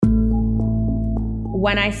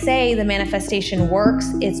When I say the manifestation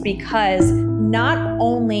works, it's because not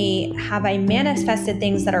only have I manifested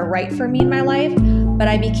things that are right for me in my life, but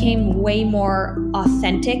I became way more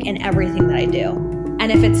authentic in everything that I do.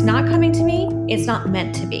 And if it's not coming to me, it's not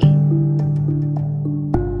meant to be.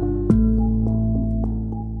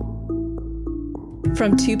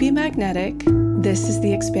 From To Be Magnetic, this is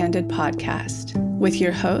the Expanded Podcast with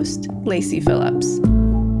your host, Lacey Phillips.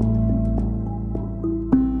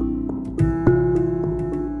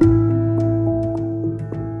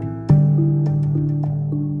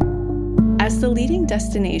 As the leading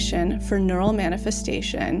destination for neural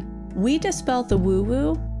manifestation, we dispel the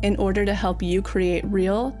woo-woo in order to help you create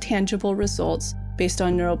real, tangible results based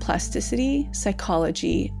on neuroplasticity,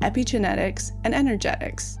 psychology, epigenetics, and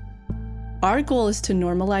energetics. Our goal is to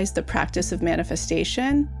normalize the practice of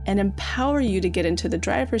manifestation and empower you to get into the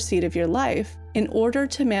driver's seat of your life in order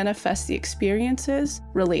to manifest the experiences,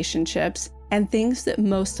 relationships, and things that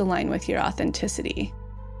most align with your authenticity.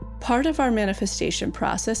 Part of our manifestation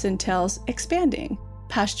process entails expanding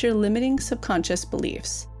past your limiting subconscious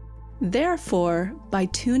beliefs. Therefore, by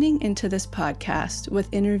tuning into this podcast with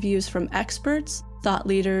interviews from experts, thought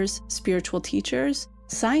leaders, spiritual teachers,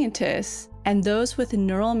 scientists, and those with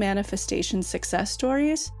neural manifestation success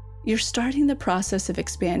stories, you're starting the process of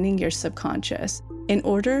expanding your subconscious in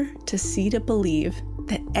order to see to believe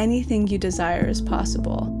that anything you desire is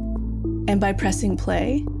possible. And by pressing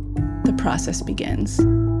play, the process begins.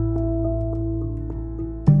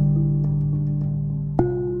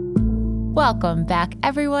 Welcome back,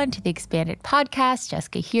 everyone, to the Expanded Podcast.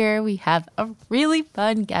 Jessica here. We have a really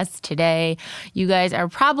fun guest today. You guys are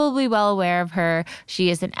probably well aware of her. She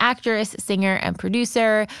is an actress, singer, and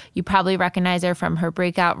producer. You probably recognize her from her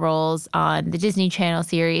breakout roles on the Disney Channel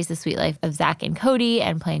series, The Suite Life of Zack and Cody,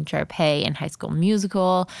 and playing Sharpay in High School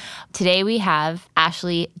Musical. Today we have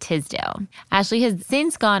Ashley Tisdale. Ashley has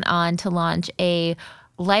since gone on to launch a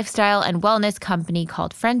lifestyle and wellness company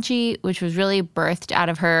called Frenchie, which was really birthed out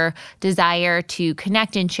of her desire to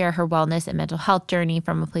connect and share her wellness and mental health journey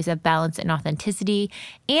from a place of balance and authenticity.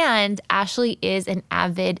 And Ashley is an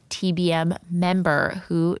avid TBM member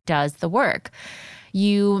who does the work.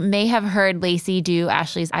 You may have heard Lacey do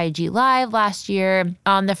Ashley's IG Live last year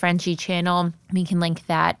on the Frenchie channel. We can link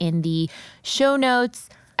that in the show notes.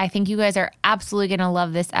 I think you guys are absolutely going to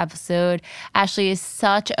love this episode. Ashley is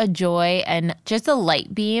such a joy and just a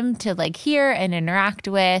light beam to hear and interact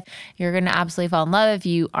with. You're going to absolutely fall in love if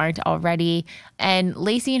you aren't already. And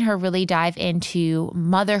Lacey and her really dive into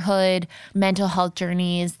motherhood, mental health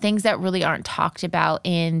journeys, things that really aren't talked about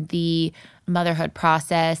in the motherhood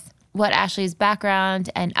process, what Ashley's background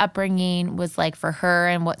and upbringing was like for her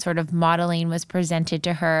and what sort of modeling was presented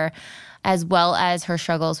to her, as well as her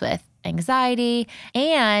struggles with anxiety.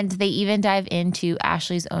 And they even dive into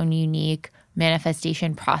Ashley's own unique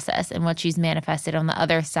manifestation process and what she's manifested on the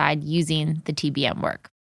other side using the TBM work.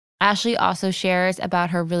 Ashley also shares about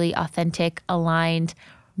her really authentic, aligned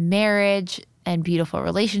marriage and beautiful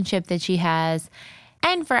relationship that she has.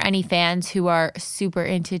 And for any fans who are super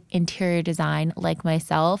into interior design like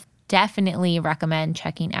myself, definitely recommend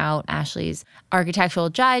checking out Ashley's Architectural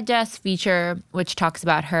Digest feature, which talks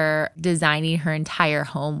about her designing her entire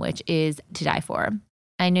home, which is to die for.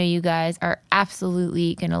 I know you guys are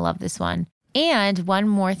absolutely going to love this one. And one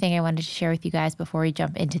more thing I wanted to share with you guys before we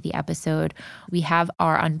jump into the episode. We have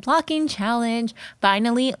our Unblocking Challenge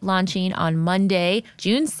finally launching on Monday,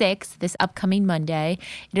 June 6th, this upcoming Monday.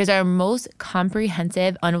 It is our most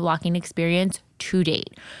comprehensive unblocking experience to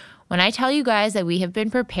date. When I tell you guys that we have been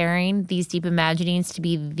preparing these deep imaginings to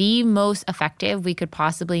be the most effective we could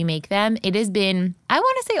possibly make them, it has been, I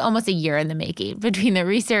want to say, almost a year in the making between the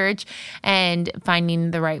research and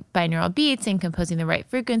finding the right binaural beats and composing the right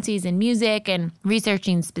frequencies in music and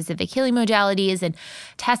researching specific healing modalities and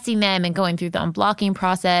testing them and going through the unblocking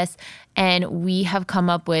process. And we have come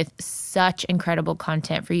up with such incredible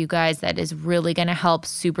content for you guys that is really going to help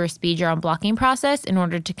super speed your unblocking process in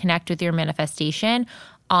order to connect with your manifestation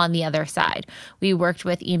on the other side. We worked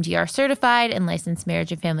with EMDR certified and licensed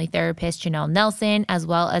marriage and family therapist Janelle Nelson, as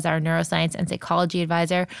well as our neuroscience and psychology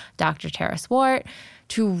advisor, Dr. Tara Swart,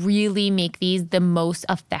 to really make these the most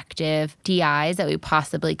effective DIs that we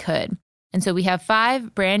possibly could. And so we have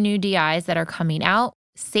 5 brand new DIs that are coming out: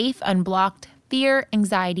 Safe, Unblocked, Fear,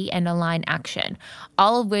 Anxiety, and Align Action,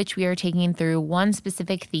 all of which we are taking through one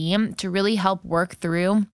specific theme to really help work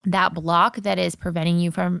through that block that is preventing you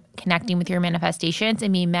from connecting with your manifestations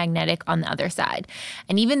and being magnetic on the other side.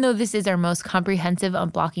 And even though this is our most comprehensive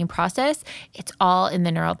unblocking process, it's all in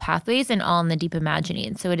the neural pathways and all in the deep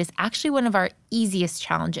imagining. So it is actually one of our easiest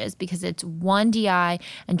challenges because it's 1 DI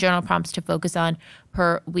and journal prompts to focus on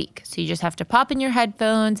per week. So you just have to pop in your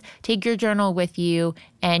headphones, take your journal with you,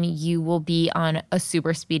 and you will be on a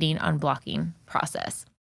super speeding unblocking process.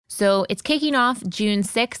 So it's kicking off June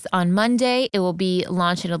 6th on Monday. It will be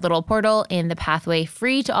launched in a little portal in the Pathway,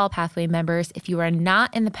 free to all Pathway members. If you are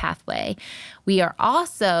not in the Pathway, we are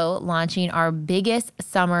also launching our biggest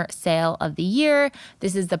summer sale of the year.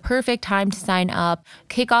 This is the perfect time to sign up,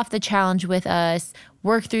 kick off the challenge with us,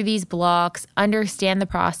 work through these blocks, understand the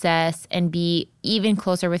process, and be even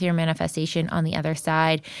closer with your manifestation on the other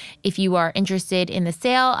side. If you are interested in the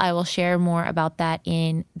sale, I will share more about that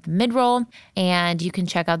in the mid-roll, and you can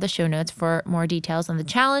check out the show notes for more details on the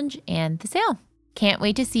challenge and the sale. Can't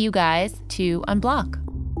wait to see you guys to unblock.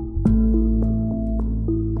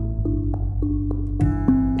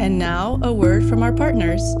 And now, a word from our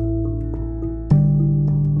partners.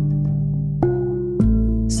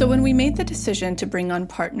 So when we made the decision to bring on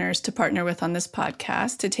partners to partner with on this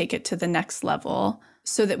podcast to take it to the next level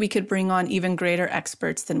so that we could bring on even greater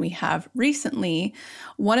experts than we have recently,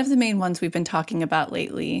 one of the main ones we've been talking about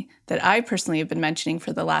lately that I personally have been mentioning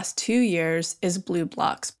for the last 2 years is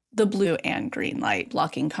BlueBlox, the blue and green light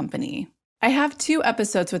blocking company. I have 2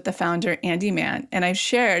 episodes with the founder, Andy Mann, and I've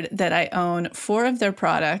shared that I own 4 of their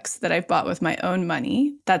products that I've bought with my own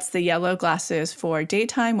money. That's the yellow glasses for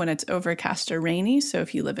daytime when it's overcast or rainy. So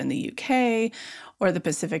if you live in the UK or the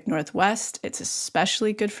Pacific Northwest, it's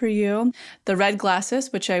especially good for you. The red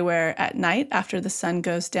glasses, which I wear at night after the sun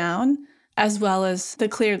goes down, as well as the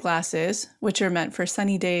clear glasses, which are meant for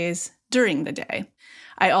sunny days during the day.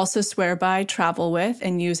 I also swear by, travel with,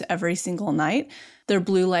 and use every single night their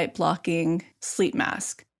blue light blocking sleep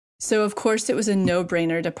mask. So of course it was a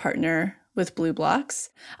no-brainer to partner with BlueBlox.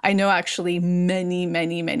 I know actually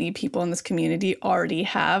many people in this community already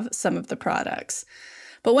have some of the products.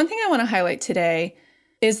 But one thing I want to highlight today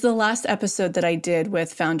is the last episode that I did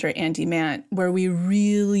with founder Andy Mann, where we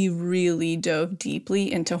really dove deeply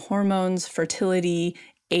into hormones, fertility,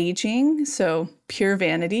 aging, so pure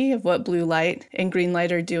vanity of what blue light and green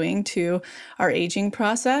light are doing to our aging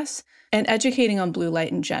process, and educating on blue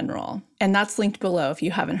light in general. And that's linked below if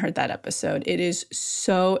you haven't heard that episode. It is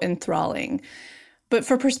so enthralling. But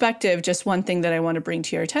for perspective, just one thing that I want to bring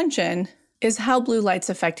to your attention is how blue light's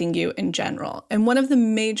affecting you in general. And one of the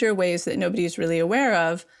major ways that nobody is really aware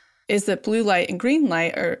of is that blue light and green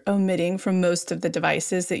light are emitting from most of the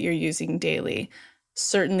devices that you're using daily.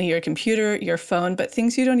 Certainly your computer, your phone, but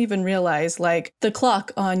things you don't even realize, like the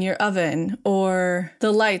clock on your oven or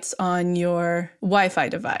the lights on your Wi-Fi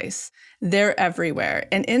device. They're everywhere.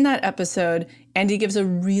 And in that episode, Andy gives a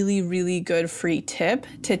really good free tip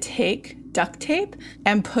to take duct tape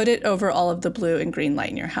and put it over all of the blue and green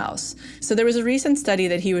light in your house. So there was a recent study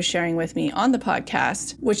that he was sharing with me on the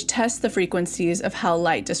podcast, which tests the frequencies of how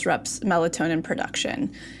light disrupts melatonin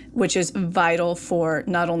production, which is vital for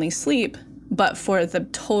not only sleep, but for the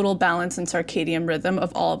total balance and circadian rhythm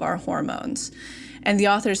of all of our hormones. And the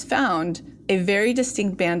authors found a very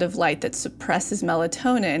distinct band of light that suppresses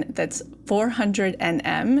melatonin that's 400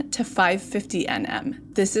 nm to 550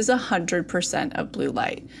 nm. This is 100% of blue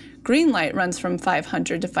light. Green light runs from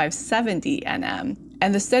 500 to 570 nm.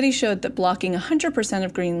 And the study showed that blocking 100%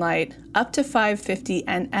 of green light up to 550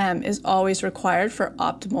 nm is always required for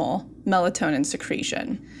optimal melatonin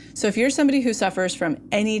secretion. So if you're somebody who suffers from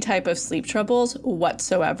any type of sleep troubles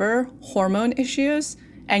whatsoever, hormone issues,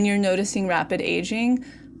 and you're noticing rapid aging,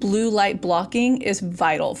 blue light blocking is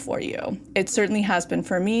vital for you. It certainly has been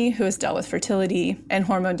for me, who has dealt with fertility and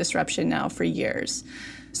hormone disruption now for years.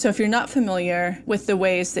 So if you're not familiar with the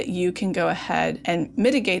ways that you can go ahead and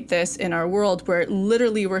mitigate this in our world where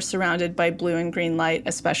literally we're surrounded by blue and green light,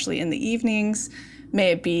 especially in the evenings,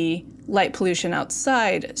 may it be light pollution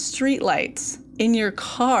outside, street lights, in your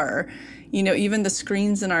car, even the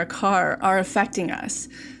screens in our car are affecting us.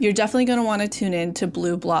 You're definitely going to want to tune in to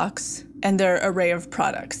BlueBlox and their array of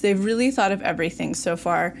products. They've really thought of everything so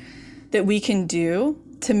far that we can do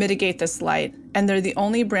to mitigate this light, and they're the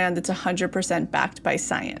only brand that's 100% backed by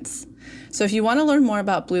science. So if you want to learn more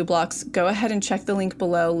about BlueBlox, go ahead and check the link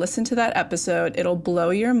below, listen to that episode. It'll blow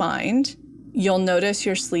your mind. You'll notice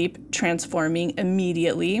your sleep transforming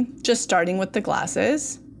immediately, just starting with the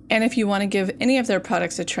glasses. And if you want to give any of their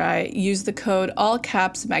products a try, use the code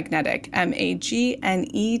ALLCAPSMAGNETIC,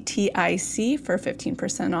 MAGNETIC, for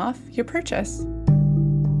 15% off your purchase.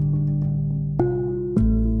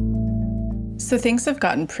 So things have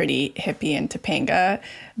gotten pretty hippie in Topanga.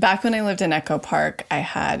 Back when I lived in Echo Park, I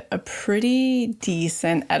had a pretty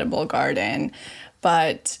decent edible garden,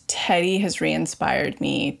 but Teddy has re-inspired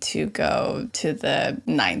me to go to the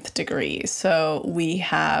 9th degree. So we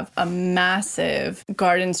have a massive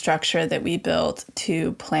garden structure that we built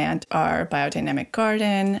to plant our biodynamic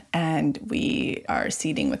garden, and we are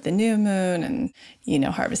seeding with the new moon and,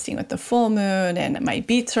 harvesting with the full moon. And my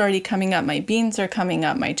beets are already coming up, my beans are coming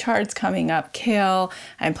up, my chard's coming up, kale,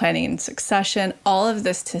 I'm planting in succession. All of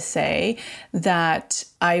this to say that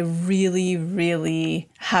I really, really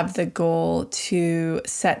have the goal to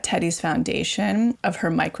set Teddy's foundation of her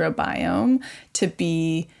microbiome to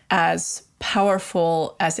be as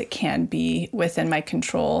powerful as it can be within my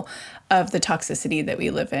control of the toxicity that we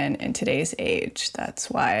live in today's age. That's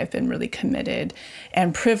why I've been really committed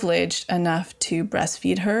and privileged enough to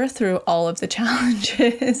breastfeed her through all of the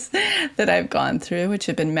challenges that I've gone through, which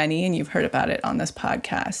have been many, and you've heard about it on this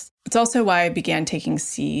podcast. It's also why I began taking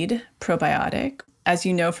Seed Probiotic. As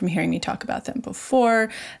you know from hearing me talk about them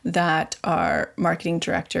before, that our marketing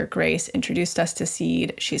director, Grace, introduced us to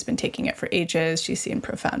Seed. She's been taking it for ages. She's seen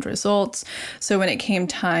profound results. So when it came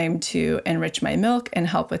time to enrich my milk and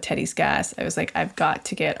help with Teddy's gas, I was like, I've got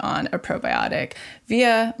to get on a probiotic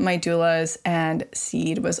via my doulas, and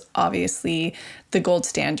Seed was obviously the gold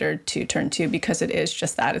standard to turn to because it is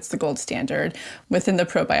just that. It's the gold standard within the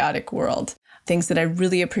probiotic world. Things that I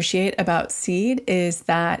really appreciate about Seed is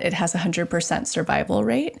that it has 100% survival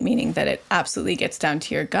rate, meaning that it absolutely gets down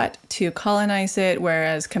to your gut to colonize it,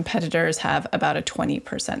 whereas competitors have about a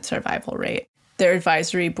 20% survival rate. Their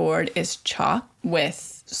advisory board is chock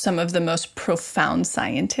with some of the most profound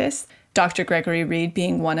scientists, Dr. Gregory Reed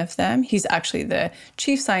being one of them. He's actually the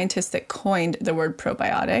chief scientist that coined the word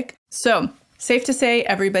probiotic. So safe to say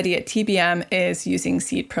everybody at TBM is using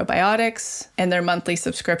Seed Probiotics in their monthly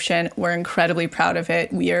subscription. We're incredibly proud of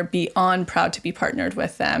it. We are beyond proud to be partnered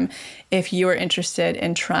with them. If you are interested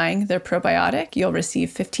in trying their probiotic, you'll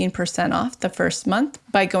receive 15% off the first month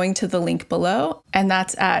by going to the link below, and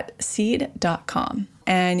that's at seed.com.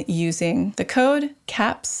 And using the code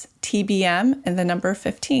CAPSTBM and the number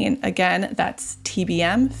 15. Again, that's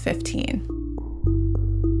TBM 15.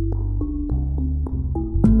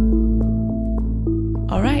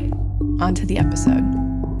 All right, on to the episode.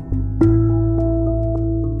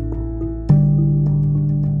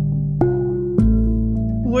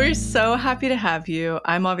 We're so happy to have you.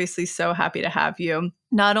 I'm obviously so happy to have you.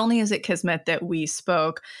 Not only is it kismet that we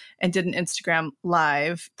spoke and did an Instagram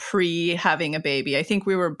live pre-having a baby, I think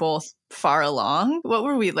we were both far along. What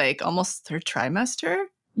were we, like almost third trimester?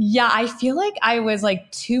 Yeah, I feel like I was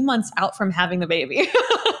like 2 months out from having the baby.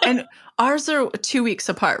 And ours are 2 weeks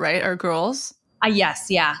apart, right? Our girls? Yes,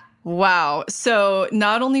 yeah. Wow. So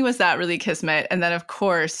not only was that really kismet, and then of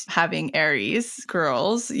course having Aries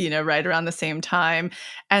girls, right around the same time.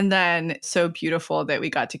 And then so beautiful that we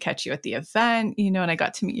got to catch you at the event, and I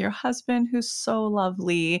got to meet your husband, who's so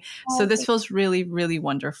lovely. Oh, so this feels really, really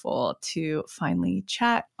wonderful to finally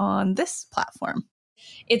chat on this platform.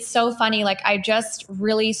 It's so funny. Like, I just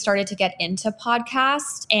really started to get into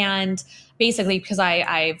podcasts, and basically because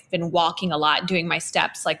I've been walking a lot, doing my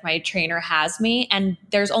steps, like my trainer has me, and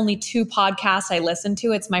there's only 2 podcasts I listen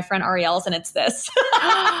to. It's my friend Ariel's and it's this.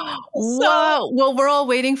 Whoa. Well, we're all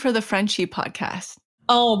waiting for the Frenchie podcast.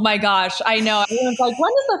 Oh my gosh. I know. Everyone's like,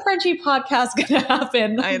 when is the Frenchie podcast going to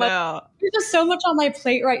happen? I know. There's just so much on my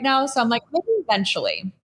plate right now. So I'm like, maybe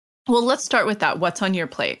eventually. Well, let's start with that. What's on your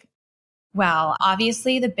plate? Well,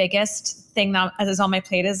 obviously the biggest thing that is on my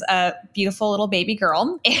plate is a beautiful little baby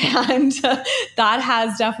girl. And that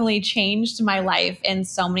has definitely changed my life in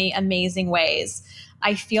so many amazing ways.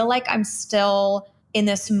 I feel like I'm still in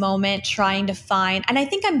this moment trying to find, and I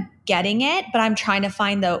think I'm getting it, but I'm trying to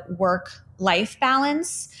find the work-life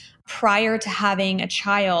balance. Prior to having a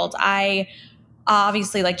child, I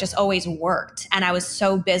obviously just always worked, and I was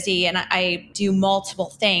so busy, and I do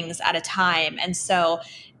multiple things at a time. And so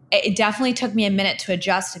it definitely took me a minute to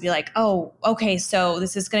adjust, to be like, oh, okay, so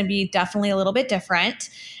this is going to be definitely a little bit different.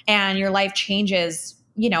 And your life changes,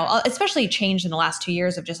 especially changed in the last 2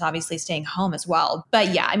 years of just obviously staying home as well.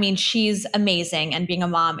 But yeah, I mean, she's amazing. And being a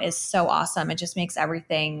mom is so awesome. It just makes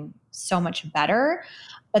everything so much better.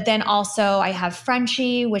 But then also I have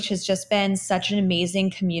Frenchie, which has just been such an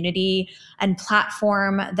amazing community and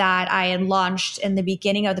platform that I had launched in the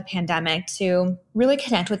beginning of the pandemic to really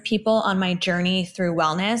connect with people on my journey through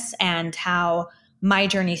wellness, and how my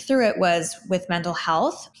journey through it was with mental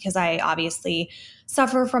health, because I obviously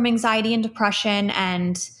suffer from anxiety and depression.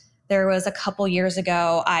 And There was a couple years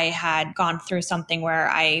ago, I had gone through something where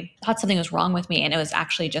I thought something was wrong with me and it was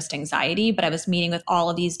actually just anxiety, but I was meeting with all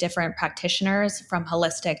of these different practitioners from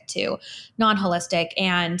holistic to non-holistic.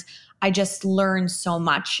 And I just learned so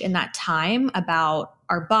much in that time about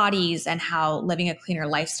our bodies and how living a cleaner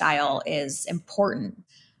lifestyle is important.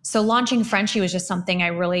 So launching Frenshe was just something I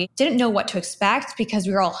really didn't know what to expect because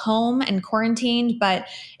we were all home and quarantined, but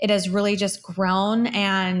it has really just grown.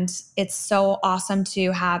 And it's so awesome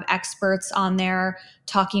to have experts on there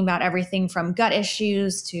talking about everything from gut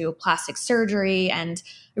issues to plastic surgery. And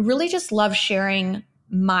I really just love sharing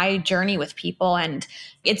my journey with people. And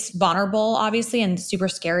it's vulnerable, obviously, and super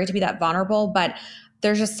scary to be that vulnerable, but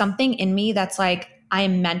there's just something in me that's like, I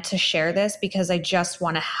am meant to share this because I just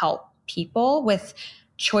want to help people with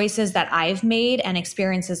choices that I've made and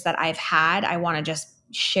experiences that I've had. I want to just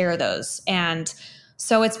share those. And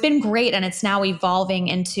so it's been great. And it's now evolving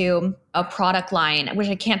into a product line, which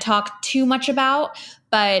I can't talk too much about,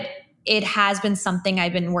 but it has been something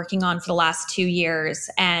I've been working on for the last 2 years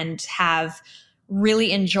and have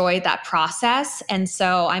really enjoyed that process. And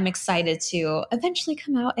so I'm excited to eventually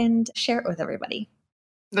come out and share it with everybody.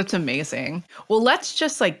 That's amazing. Well, let's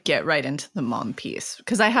just get right into the mom piece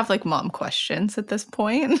because I have mom questions at this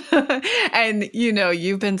point. And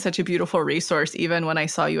you've been such a beautiful resource. Even when I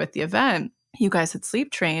saw you at the event, you guys had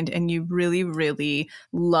sleep trained and you really, really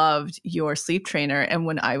loved your sleep trainer. And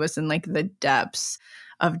when I was in the depths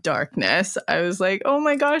of darkness, I was like, oh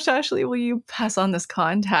my gosh, Ashley, will you pass on this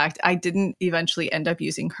contact? I didn't eventually end up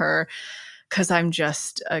using her because I'm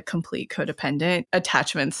just a complete codependent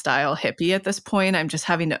attachment style hippie at this point. I'm just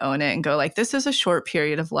having to own it and go this is a short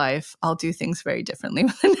period of life. I'll do things very differently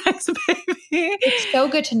with the next baby. It's so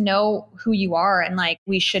good to know who you are. And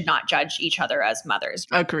we should not judge each other as mothers.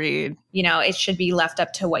 Agreed. It should be left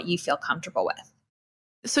up to what you feel comfortable with.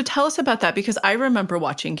 So tell us about that, because I remember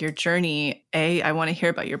watching your journey. I want to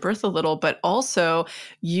hear about your birth a little, but also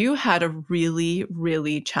you had a really,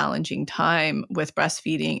 really challenging time with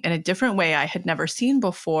breastfeeding in a different way I had never seen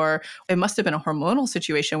before. It must have been a hormonal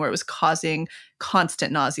situation where it was causing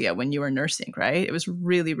constant nausea when you were nursing, right? It was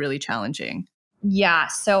really, really challenging. Yeah.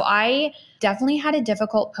 So I definitely had a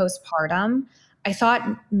difficult postpartum. I thought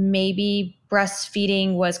maybe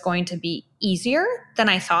breastfeeding was going to be easier than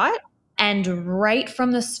I thought. And right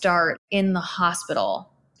from the start in the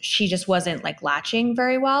hospital, she just wasn't latching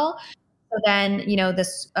very well. So then,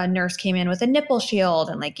 this nurse came in with a nipple shield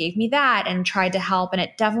and gave me that and tried to help. And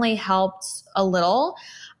it definitely helped a little.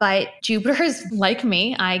 But Jupiter is like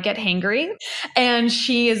me. I get hangry. And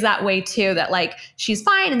she is that way too, that she's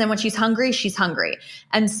fine. And then when she's hungry, she's hungry.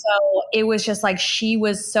 And so it was just she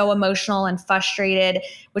was so emotional and frustrated,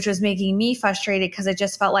 which was making me frustrated because I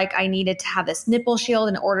just felt like I needed to have this nipple shield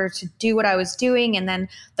in order to do what I was doing. And then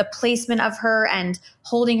the placement of her and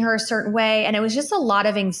holding her a certain way. And it was just a lot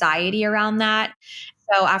of anxiety around that.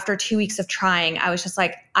 So after 2 weeks of trying, I was just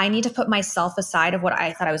I need to put myself aside of what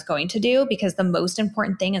I thought I was going to do because the most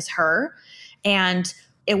important thing is her and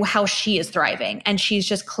how she is thriving. And she's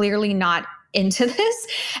just clearly not into this.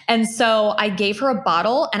 And so I gave her a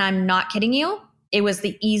bottle, and I'm not kidding you. It was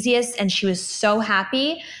the easiest and she was so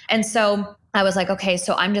happy. And so I was okay,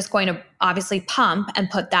 so I'm just going to obviously pump and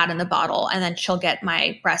put that in the bottle and then she'll get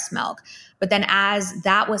my breast milk. But then as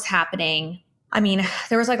that was happening,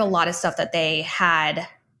 there was a lot of stuff that they had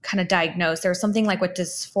kind of diagnosed. There was something with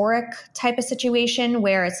dysphoric type of situation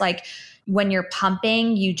where it's when you're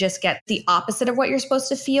pumping, you just get the opposite of what you're supposed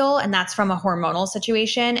to feel. And that's from a hormonal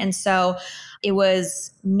situation. And so it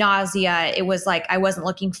was nausea. It was I wasn't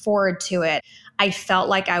looking forward to it. I felt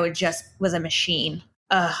like I was a machine.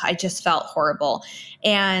 I just felt horrible.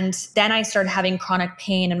 And then I started having chronic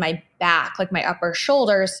pain in my back, my upper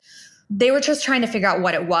shoulders. They were just trying to figure out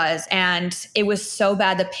what it was. And it was so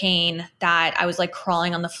bad, the pain, that I was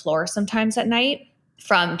crawling on the floor sometimes at night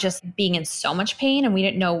from just being in so much pain. And we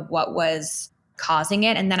didn't know what was causing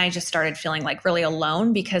it. And then I just started feeling really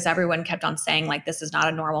alone because everyone kept on saying this is not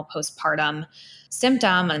a normal postpartum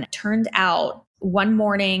symptom. And it turned out one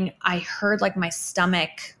morning I heard my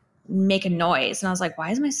stomach make a noise. And I was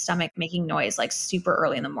why is my stomach making noise super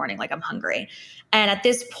early in the morning? I'm hungry. And at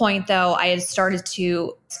this point though, I had started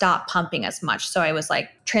to stop pumping as much. So I was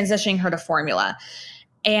transitioning her to formula.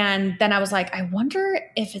 And then I was I wonder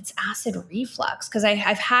if it's acid reflux, because I've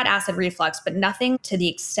had acid reflux, but nothing to the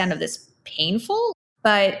extent of this painful.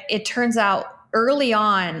 But it turns out early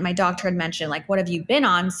on, my doctor had mentioned what have you been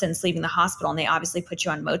on since leaving the hospital? And they obviously put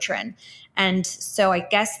you on Motrin. And so I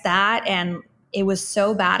guess that, and it was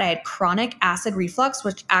so bad. I had chronic acid reflux,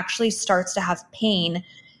 which actually starts to have pain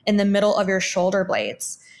in the middle of your shoulder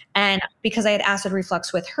blades. And because I had acid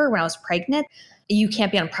reflux with her when I was pregnant, you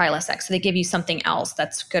can't be on Prilosec. So they give you something else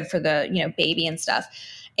that's good for the, baby and stuff.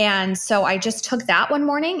 And so I just took that one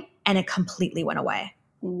morning and it completely went away.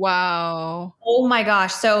 Wow. Oh my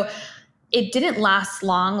gosh. So it didn't last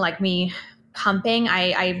long, like me pumping.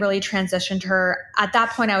 I really transitioned her. At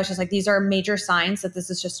that point, I was just like, these are major signs that this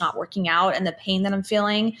is just not working out. And the pain that I'm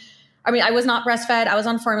feeling, I mean, I was not breastfed. I was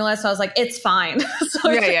on formula. So I was like, it's fine.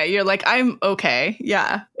 Yeah. You're like, I'm okay.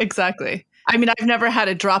 Yeah, exactly. I mean, I've never had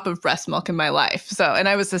a drop of breast milk in my life. So, and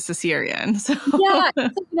I was a cesarean. So. Yeah.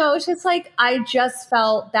 It's just like, I just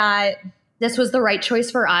felt that this was the right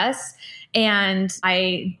choice for us. And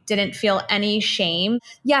I didn't feel any shame.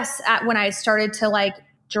 Yes. When I started to like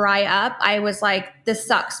dry up, I was like, this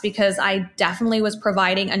sucks because I definitely was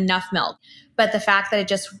providing enough milk. But the fact that it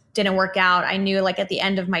just didn't work out, I knew like at the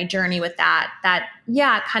end of my journey with that,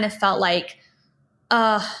 it kind of felt like,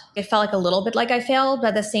 it felt like a little bit like I failed. But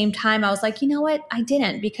at the same time, I was like, you know what? I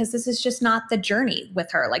didn't, because this is just not the journey with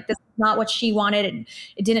her. Like, this is not what she wanted.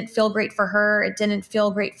 It didn't feel great for her. It didn't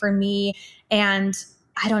feel great for me. And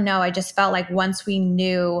I don't know. I just felt like once we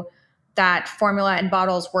knew that formula and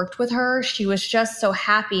bottles worked with her, she was just so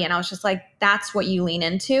happy. And I was just like, that's what you lean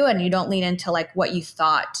into. And you don't lean into like what you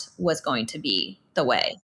thought was going to be the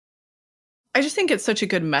way. I just think it's such a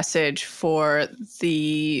good message for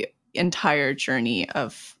the entire journey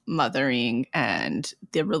of mothering and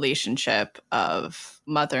the relationship of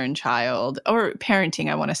mother and child, or parenting.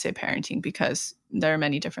 I want to say parenting because there are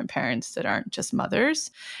many different parents that aren't just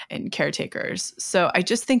mothers and caretakers. So I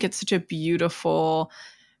just think it's such a beautiful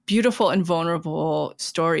and vulnerable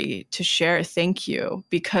story to share. Thank you.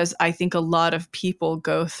 Because I think a lot of people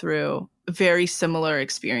go through very similar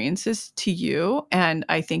experiences to you. And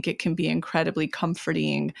I think it can be incredibly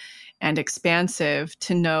comforting and expansive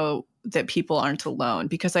to know that people aren't alone,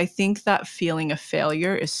 because I think that feeling of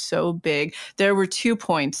failure is so big. There were 2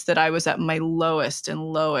 points that I was at my lowest.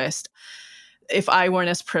 If I weren't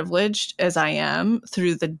as privileged as I am,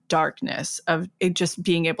 through the darkness of it, just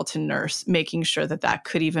being able to nurse, making sure that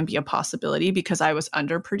could even be a possibility, because I was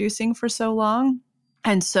underproducing for so long.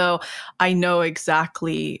 And so I know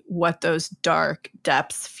exactly what those dark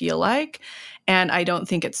depths feel like. And I don't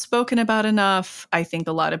think it's spoken about enough. I think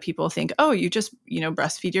a lot of people think, oh, you just,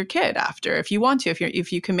 breastfeed your kid after, if you want to,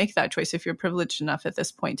 if you can make that choice, if you're privileged enough at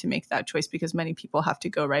this point to make that choice, because many people have to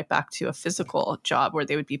go right back to a physical job where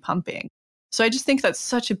they would be pumping. So I just think that's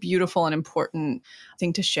such a beautiful and important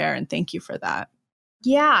thing to share. And thank you for that.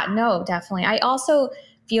 Yeah, no, definitely. I also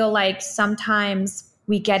feel like sometimes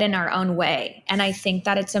we get in our own way. And I think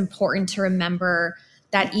that it's important to remember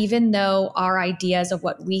that even though our ideas of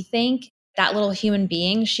what we think, that little human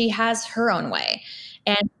being, she has her own way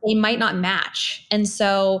and they might not match. And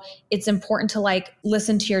so it's important to like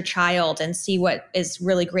listen to your child and see what is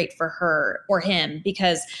really great for her or him,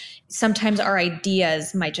 because sometimes our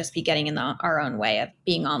ideas might just be getting in our own way of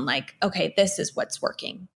being on like, okay, this is what's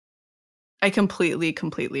working. I completely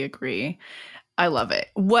agree. I love it.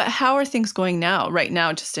 How are things going now, right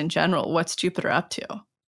now, just in general? What's Jupiter up to?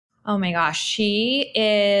 Oh my gosh, she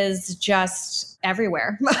is just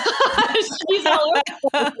everywhere. She's all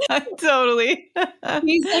over. Totally.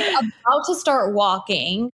 She's like about to start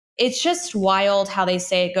walking. It's just wild how they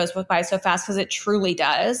say it goes by so fast, because it truly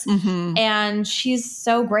does. Mm-hmm. And she's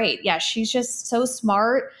so great. Yeah, she's just so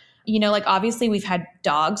smart. Like obviously we've had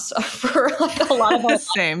dogs for like a lot of us.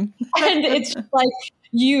 Same. And it's just like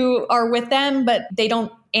you are with them, but they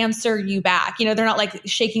don't answer you back. They're not like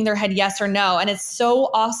shaking their head yes or no. And it's so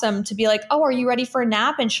awesome to be like, oh, are you ready for a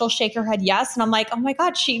nap? And she'll shake her head yes. And I'm like, oh my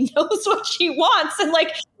God, she knows what she wants. And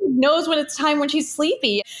like knows when it's time when she's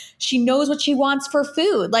sleepy. She knows what she wants for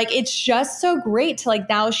food. Like, it's just so great to like,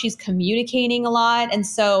 now she's communicating a lot. And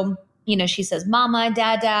so, she says, mama,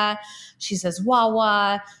 dada, she says,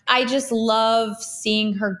 wawa. I just love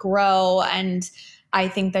seeing her grow. And I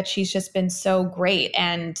think that she's just been so great.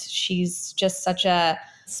 And she's just such a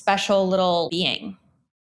special little being.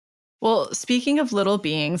 Well, speaking of little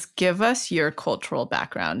beings, give us your cultural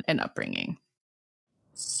background and upbringing.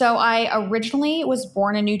 So I originally was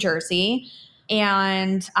born in New Jersey,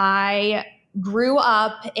 and I grew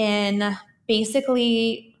up in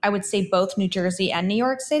basically, I would say, both New Jersey and New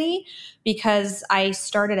York City, because I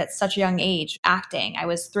started at such a young age acting. I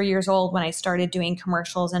was 3 years old when I started doing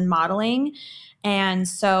commercials and modeling. And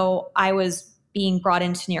so I was being brought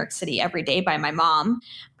into New York City every day by my mom.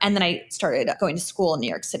 And then I started going to school in New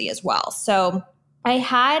York City as well. So I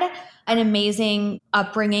had an amazing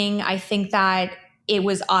upbringing. I think that it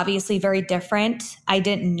was obviously very different. I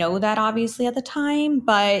didn't know that obviously at the time,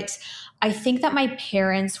 but I think that my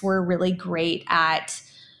parents were really great at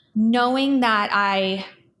knowing that I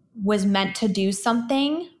was meant to do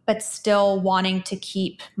something, but but still wanting to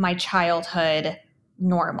keep my childhood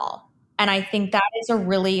normal. And I think that is a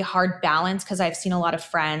really hard balance because I've seen a lot of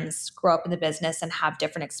friends grow up in the business and have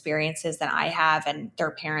different experiences than I have, and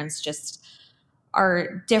their parents just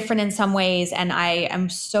are different in some ways. And I am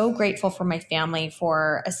so grateful for my family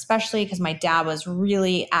for, especially because my dad was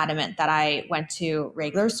really adamant that I went to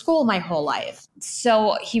regular school my whole life.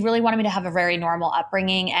 So he really wanted me to have a very normal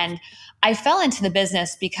upbringing. And I fell into the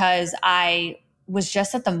business because I was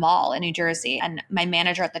just at the mall in New Jersey, and my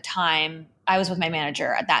manager at the time, I was with my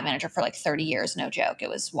manager, that manager, for like 30 years, no joke. It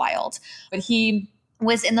was wild. But he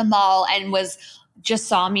was in the mall and just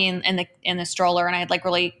saw me in the stroller, and I had like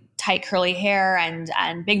really tight curly hair and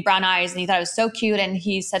big brown eyes, and he thought I was so cute. And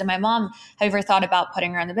he said to my mom, have you ever thought about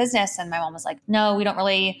putting her in the business? And my mom was like, no, we don't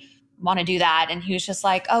really want to do that. And he was just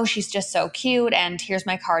like, oh, she's just so cute, and here's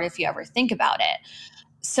my card if you ever think about it.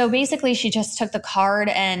 So basically she just took the card,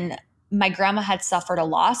 and my grandma had suffered a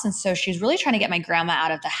loss, and so she's really trying to get my grandma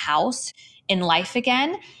out of the house in life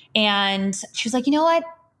again. And she was like, you know what,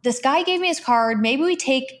 this guy gave me his card, maybe we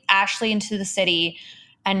take Ashley into the city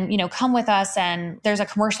and, come with us. And there's a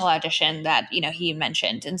commercial audition that, he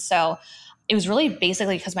mentioned. And so it was really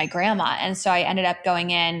basically because my grandma. And so I ended up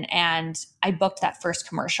going in and I booked that first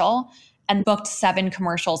commercial and booked 7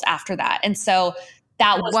 commercials after that. And so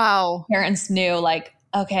that was, wow. Parents knew like,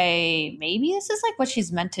 okay, maybe this is like what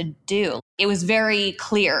she's meant to do. It was very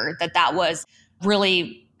clear that was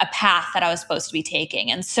really a path that I was supposed to be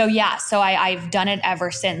taking. And so, I've done it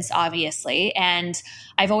ever since, obviously. And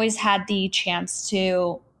I've always had the chance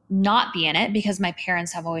to not be in it because my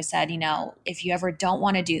parents have always said, if you ever don't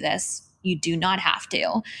want to do this, you do not have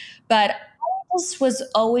to. But I just was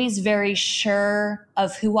always very sure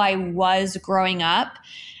of who I was growing up.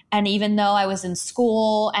 And even though I was in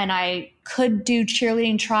school and I could do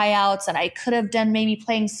cheerleading tryouts and I could have done maybe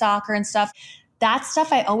playing soccer and stuff, that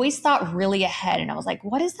stuff I always thought really ahead. And I was like,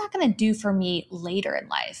 what is that going to do for me later in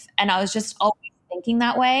life? And I was just always thinking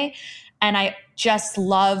that way. And I just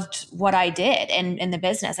loved what I did in the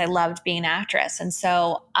business. I loved being an actress. And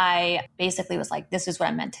so I basically was like, this is what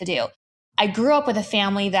I'm meant to do. I grew up with a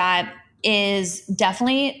family that is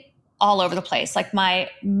definitely all over the place. Like my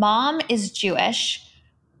mom is Jewish,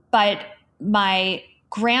 but my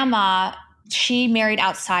grandma, she married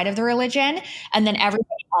outside of the religion, and then everybody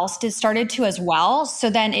else started to as well. So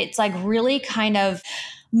then it's like really kind of,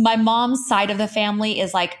 my mom's side of the family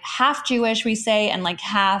is like half Jewish, we say, and like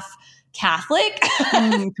half Catholic.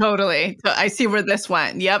 Totally. So I see where this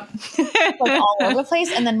went. Yep. Like all over the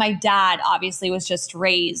place. And then my dad obviously was just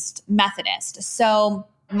raised Methodist. So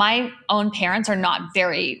my own parents are not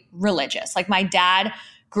very religious. Like my dad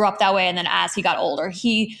grew up that way. And then as he got older,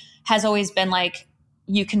 he has always been like,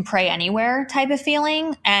 you can pray anywhere type of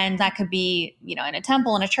feeling. And that could be, in a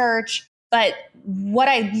temple, in a church. But what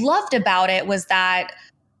I loved about it was that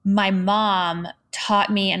my mom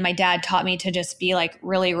taught me and my dad taught me to just be like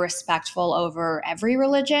really respectful over every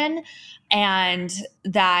religion and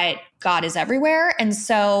that God is everywhere. And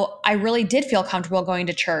so I really did feel comfortable going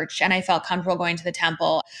to church, and I felt comfortable going to the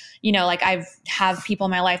temple. Like I have people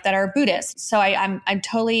in my life that are Buddhists. So I'm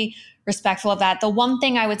totally respectful of that. The one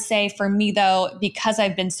thing I would say for me though, because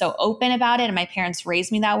I've been so open about it and my parents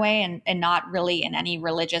raised me that way and not really in any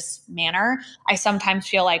religious manner, I sometimes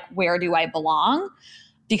feel like, where do I belong?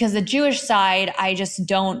 Because the Jewish side, I just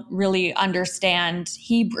don't really understand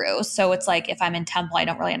Hebrew. So it's like if I'm in temple, I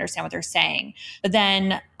don't really understand what they're saying. But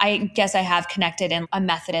then I guess I have connected in a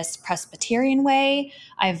Methodist Presbyterian way.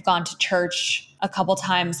 I've gone to church a couple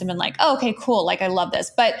times and been like, oh, okay, cool. Like I love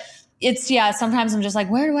this. But sometimes I'm just like,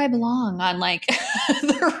 where do I belong on like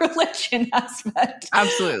the religion aspect?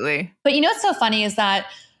 Absolutely. But what's so funny is that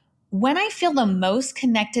when I feel the most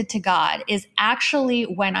connected to God is actually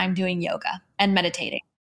when I'm doing yoga and meditating.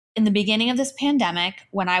 In the beginning of this pandemic,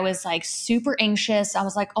 when I was like super anxious, I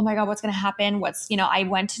was like, oh my God, what's going to happen? I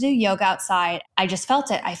went to do yoga outside. I just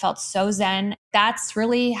felt it. I felt so zen. That's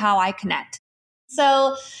really how I connect.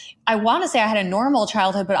 So I want to say I had a normal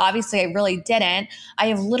childhood, but obviously I really didn't. I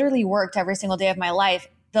have literally worked every single day of my life.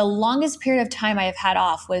 The longest period of time I have had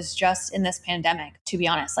off was just in this pandemic, to be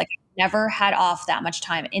honest. Like I never had off that much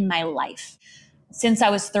time in my life. Since I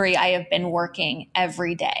was 3, I have been working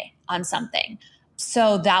every day on something.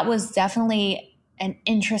 So that was definitely an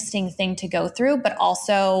interesting thing to go through, but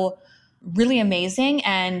also really amazing.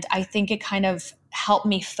 And I think it kind of helped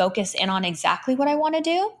me focus in on exactly what I want to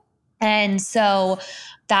do. And so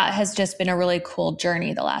that has just been a really cool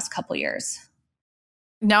journey the last couple of years.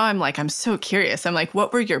 Now I'm so curious. I'm like,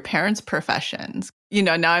 what were your parents' professions?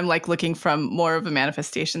 Now I'm like looking from more of a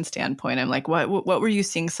manifestation standpoint. I'm like, what were you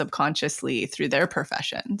seeing subconsciously through their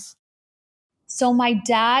professions? So my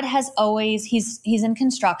dad has always, he's in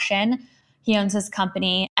construction. He owns his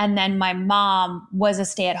company. And then my mom was a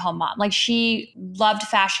stay-at-home mom. Like she loved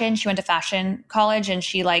fashion. She went to fashion college and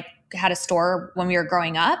she like had a store when we were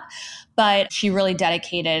growing up. But she really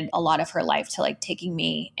dedicated a lot of her life to like taking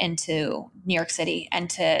me into New York City and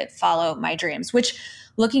to follow my dreams, which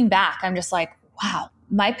looking back, I'm just like, wow,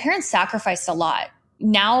 my parents sacrificed a lot.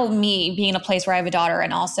 Now me being in a place where I have a daughter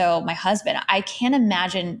and also my husband, I can't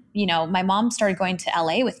imagine, you know, my mom started going to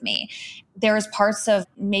LA with me. There was parts of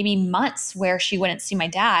maybe months where she wouldn't see my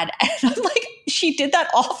dad. And I'm like, she did that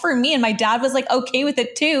all for me. And my dad was like, okay with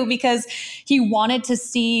it too, because he wanted to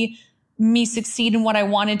see me succeed in what I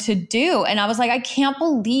wanted to do. And I was like, I can't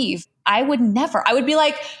believe I would be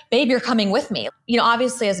like, babe, you're coming with me. You know,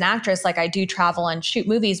 obviously as an actress, like I do travel and shoot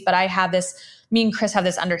movies, but me and Chris have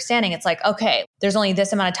this understanding. It's like, okay, there's only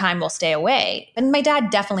this amount of time we'll stay away. And my dad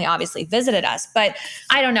definitely obviously visited us, but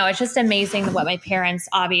I don't know. It's just amazing what my parents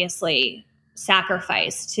obviously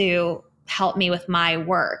sacrificed to help me with my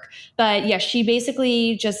work. But yeah, she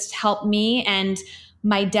basically just helped me. And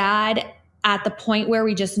my dad, at the point where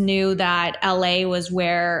we just knew that LA was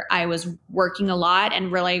where I was working a lot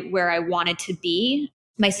and really where I wanted to be.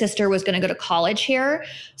 My sister was going to go to college here.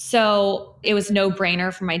 So it was no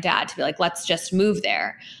brainer for my dad to be like, let's just move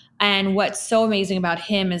there. And what's so amazing about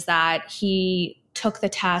him is that he took the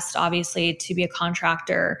test, obviously, to be a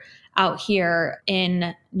contractor out here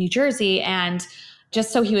in New Jersey. And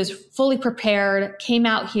just so he was fully prepared, came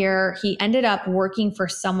out here. He ended up working for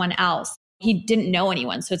someone else. He didn't know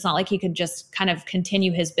anyone. So it's not like he could just kind of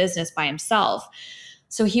continue his business by himself.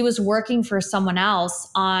 So he was working for someone else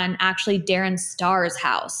on actually Darren Star's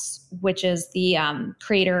house, which is the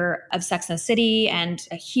creator of Sex and the City and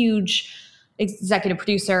a huge executive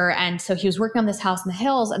producer. And so he was working on this house in the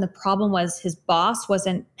hills. And the problem was his boss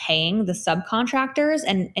wasn't paying the subcontractors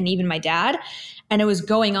and even my dad. And it was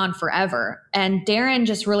going on forever. And Darren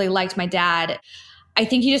just really liked my dad. I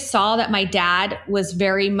think he just saw that my dad was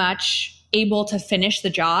very much able to finish the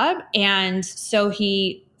job. And so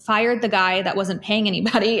he fired the guy that wasn't paying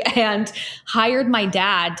anybody and hired my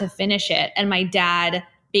dad to finish it. And my dad,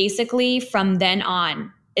 basically from then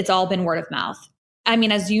on, it's all been word of mouth. I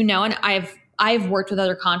mean, as you know, and I've worked with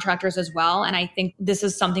other contractors as well. And I think this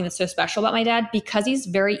is something that's so special about my dad because he's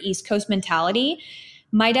very East Coast mentality.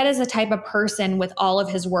 My dad is the type of person with all of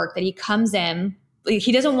his work that he comes in,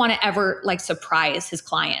 he doesn't want to ever like surprise his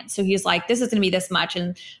client. So he's like, this is going to be this much.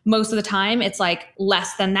 And most of the time it's like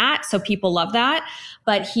less than that. So people love that.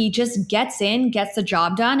 But he just gets in, gets the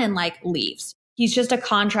job done and like leaves. He's just a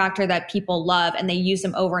contractor that people love and they use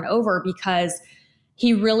him over and over because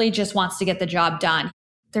he really just wants to get the job done.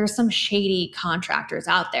 There's some shady contractors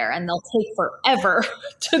out there and they'll take forever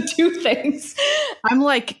to do things. I'm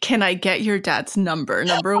like, can I get your dad's number?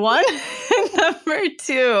 Number one. Number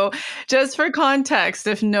two, just for context,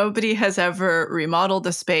 if nobody has ever remodeled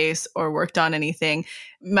a space or worked on anything,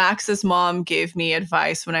 Max's mom gave me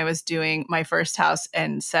advice when I was doing my first house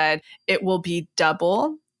and said, it will be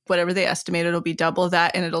double. Whatever they estimate, it'll be double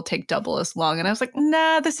that and it'll take double as long. And I was like,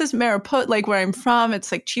 nah, this is Mariposa, like where I'm from.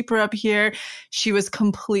 It's like cheaper up here. She was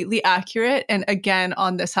completely accurate. And again,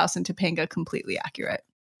 on this house in Topanga, completely accurate.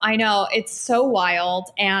 I know, it's so wild.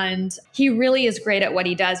 And he really is great at what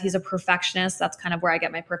he does. He's a perfectionist. That's kind of where I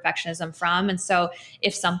get my perfectionism from. And so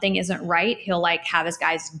if something isn't right, he'll like have his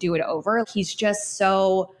guys do it over. He's just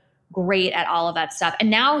so great at all of that stuff. And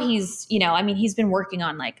now he's, you know, I mean, he's been working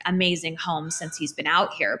on like amazing homes since he's been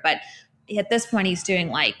out here. But at this point, he's doing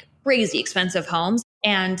like crazy expensive homes.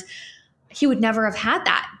 And he would never have had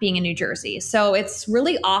that being in New Jersey. So it's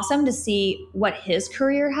really awesome to see what his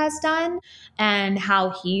career has done and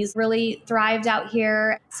how he's really thrived out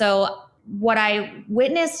here. So what I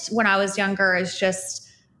witnessed when I was younger is just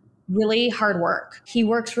really hard work. He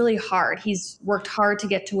works really hard. He's worked hard to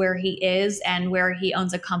get to where he is and where he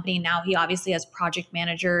owns a company now. He obviously has project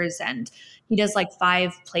managers and he does like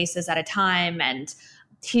 5 places at a time. And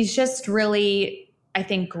he's just really, I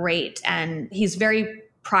think, great. And he's very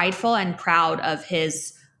prideful and proud of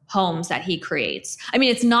his homes that he creates. I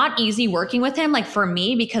mean, it's not easy working with him, like for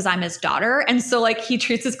me, because I'm his daughter. And so like he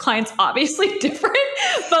treats his clients obviously different,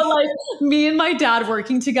 but like me and my dad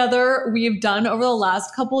working together, we've done over the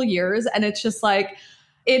last couple of years. And it's just like,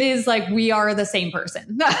 it is like, we are the same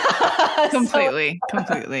person. Completely.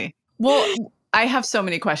 Well, I have so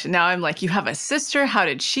many questions. Now I'm like, you have a sister. How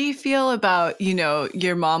did she feel about,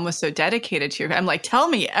 your mom was so dedicated to you? I'm like, tell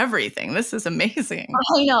me everything. This is amazing.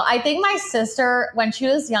 I know. I think my sister, when she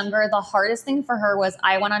was younger, the hardest thing for her was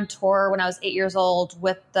I went on tour when I was 8 years old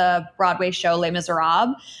with the Broadway show Les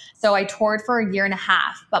Miserables. So I toured for a year and a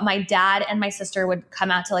half, but my dad and my sister would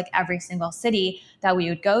come out to like every single city that we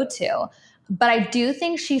would go to. But I do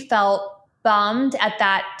think she felt bummed at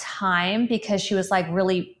that time because she was like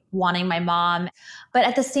really wanting my mom. But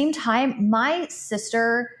at the same time, my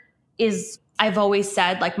sister is, I've always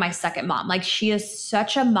said, like my second mom. Like she is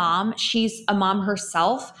such a mom. She's a mom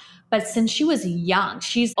herself. But since she was young,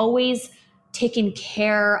 she's always taken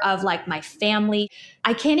care of like my family.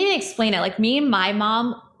 I can't even explain it. Like me and my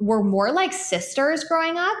mom were more like sisters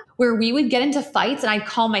growing up, where we would get into fights and I'd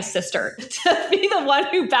call my sister to be the one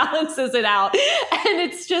who balances it out. And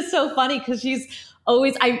it's just so funny because she's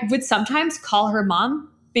always, I would sometimes call her mom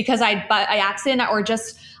because I accident or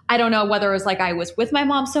just, I don't know whether it was like I was with my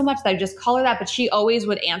mom so much that I just call her that, but she always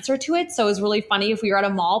would answer to it. So it was really funny if we were at a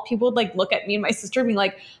mall, people would like look at me and my sister being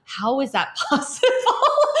like, how is that possible?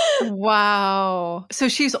 Wow. So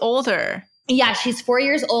she's older. Yeah, she's 4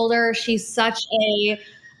 years older. She's such a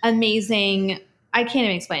amazing, I can't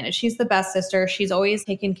even explain it. She's the best sister. She's always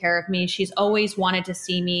taken care of me. She's always wanted to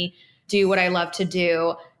see me do what I love to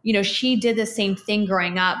do. She did the same thing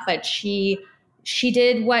growing up, but she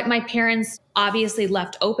did what my parents obviously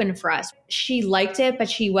left open for us. She liked it, but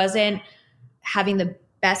she wasn't having the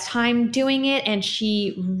best time doing it. And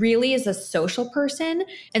she really is a social person.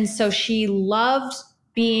 And so she loved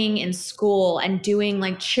being in school and doing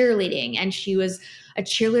like cheerleading. And she was a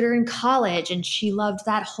cheerleader in college. And she loved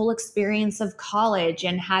that whole experience of college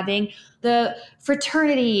and having the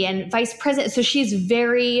fraternity and vice president. So she's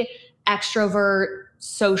very extrovert,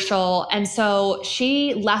 social. And so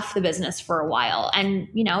she left the business for a while. And,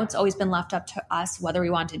 it's always been left up to us whether we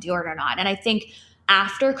want to do it or not. And I think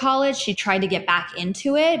after college, she tried to get back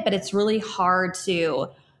into it, but it's really hard to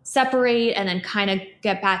separate and then kind of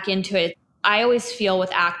get back into it. I always feel with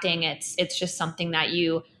acting, it's just something that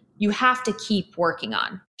you have to keep working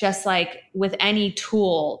on. Just like with any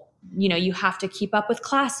tool, you have to keep up with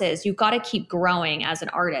classes. You've got to keep growing as an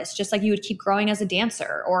artist, just like you would keep growing as a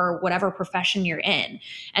dancer or whatever profession you're in.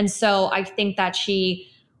 And so I think that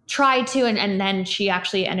she tried to, and then she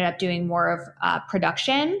actually ended up doing more of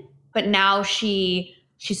production. But now she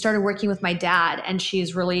started working with my dad, and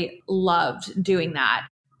she's really loved doing that.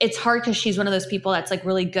 It's hard because she's one of those people that's like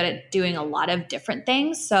really good at doing a lot of different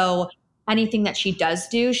things. So anything that she does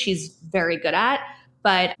do, she's very good at.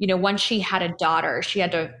 But, once she had a daughter, she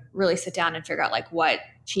had to really sit down and figure out like what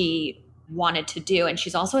she wanted to do. And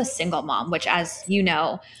she's also a single mom, which, as you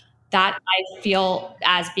know, that I feel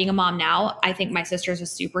as being a mom now, I think my sister is a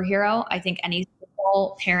superhero. I think any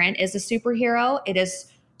single parent is a superhero. It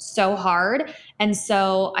is so hard. And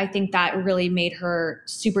so I think that really made her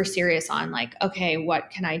super serious on like, okay, what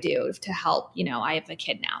can I do to help? I have a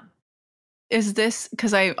kid now. Is this,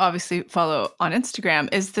 because I obviously follow on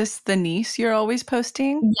Instagram, is this the niece you're always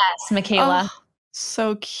posting? Yes, Michaela. Oh,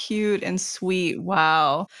 so cute and sweet.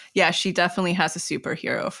 Wow. Yeah, she definitely has a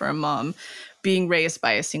superhero for a mom. Being raised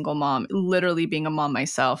by a single mom, literally being a mom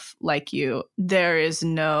myself like you, there is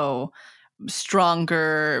no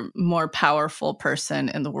stronger, more powerful person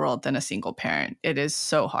in the world than a single parent. It is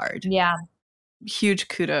so hard. Yeah. Huge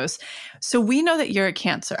kudos. So we know that you're a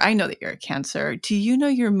Cancer. I know that you're a Cancer. Do you know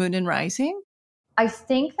your moon and rising? I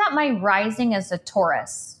think that my rising is a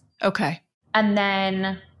Taurus. Okay. And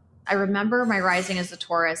then I remember my rising is a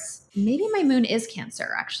Taurus. Maybe my moon is Cancer,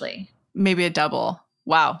 actually. Maybe a double.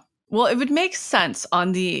 Wow. Well, it would make sense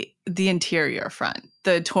on the interior front.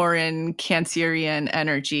 The Tauran Cancerian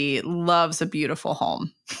energy loves a beautiful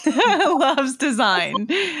home, loves design.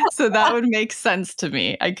 So that would make sense to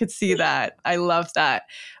me. I could see that. I love that.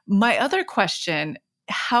 My other question,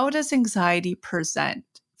 how does anxiety present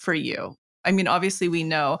for you? I mean, obviously we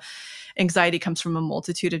know anxiety comes from a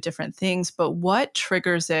multitude of different things, but what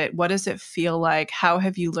triggers it? What does it feel like? How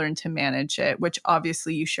have you learned to manage it? Which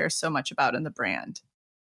obviously you share so much about in the brand.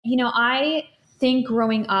 I think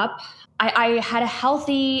growing up, I had a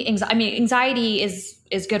healthy anxiety. I mean, anxiety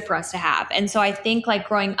is good for us to have. And so I think like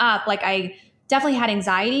growing up, like I definitely had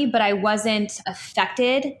anxiety, but I wasn't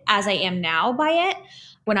affected as I am now by it.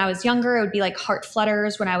 When I was younger, it would be like heart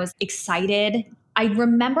flutters when I was excited. I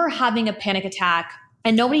remember having a panic attack,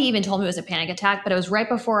 and nobody even told me it was a panic attack, but it was right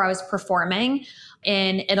before I was performing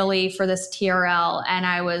in Italy for this TRL, and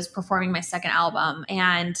I was performing my second album.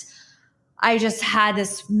 And I just had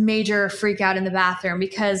this major freak out in the bathroom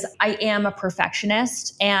because I am a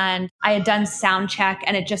perfectionist, and I had done sound check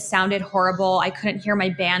and it just sounded horrible. I couldn't hear my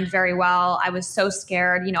band very well. I was so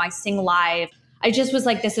scared. I sing live. I just was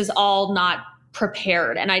like, this is all not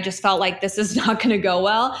prepared. And I just felt like this is not going to go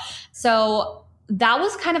well. So that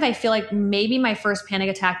was kind of, I feel like maybe my first panic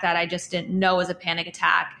attack that I just didn't know was a panic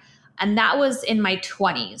attack. And that was in my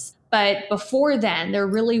 20s. But before then, there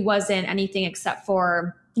really wasn't anything except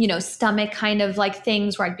for stomach kind of like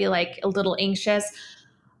things where I'd be like a little anxious.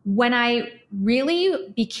 When I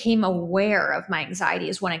really became aware of my anxiety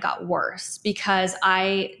is when it got worse, because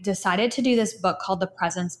I decided to do this book called The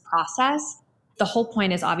Presence Process. The whole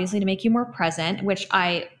point is obviously to make you more present, which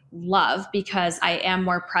I love because I am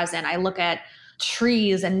more present. I look at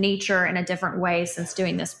trees and nature in a different way since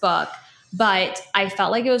doing this book. But I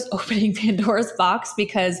felt like it was opening Pandora's box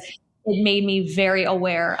because it made me very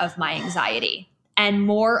aware of my anxiety and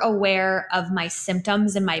more aware of my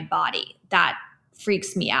symptoms in my body. That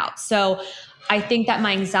freaks me out. So I think that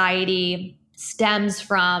my anxiety stems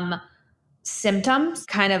from symptoms,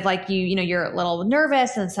 kind of like you're a little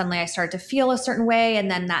nervous and suddenly I start to feel a certain way. And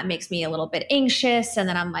then that makes me a little bit anxious. And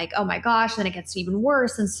then I'm like, oh my gosh, then it gets even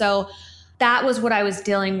worse. And so that was what I was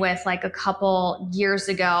dealing with like a couple years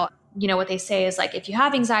ago. What they say is like, if you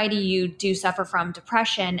have anxiety, you do suffer from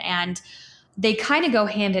depression. And they kind of go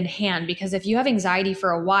hand in hand, because if you have anxiety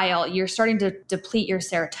for a while, you're starting to deplete your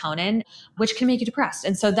serotonin, which can make you depressed.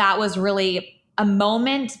 And so that was really a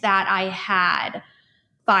moment that I had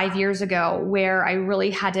 5 years ago where I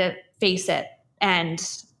really had to face it and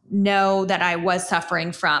know that I was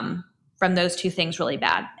suffering from those two things really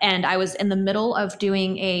bad. And I was in the middle of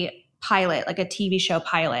doing a pilot, like a TV show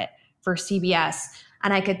pilot for CBS.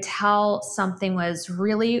 And I could tell something was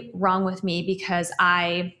really wrong with me because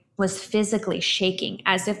I was physically shaking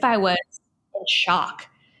as if I was in shock.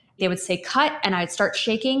 They would say cut and I'd start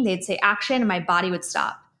shaking. They'd say action and my body would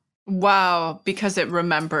stop. Wow, because it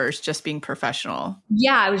remembers just being professional.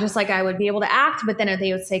 Yeah, it was just like I would be able to act, but then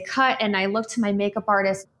they would say cut. And I looked to my makeup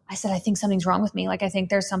artist. I said, I think something's wrong with me. Like, I think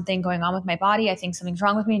there's something going on with my body. I think something's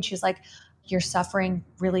wrong with me. And she's like, you're suffering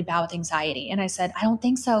really bad with anxiety. And I said, I don't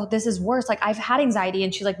think so. This is worse. Like, I've had anxiety.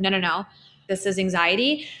 And she's like, no. This is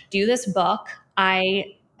anxiety. Do this book.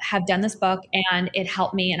 I have done this book and it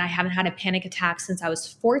helped me. And I haven't had a panic attack since I was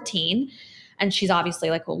 14. And she's obviously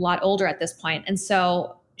like a lot older at this point. And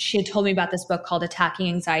so she had told me about this book called Attacking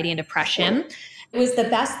Anxiety and Depression. It was the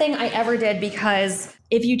best thing I ever did, because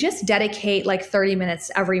if you just dedicate like 30 minutes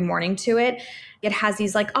every morning to it, it has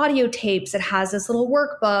these like audio tapes. It has this little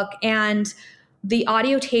workbook, and the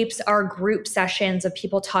audio tapes are group sessions of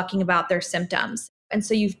people talking about their symptoms. And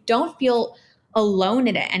so you don't feel alone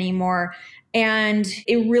in it anymore. And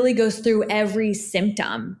it really goes through every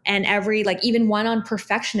symptom and every, like even one on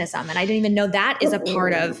perfectionism. And I didn't even know that is a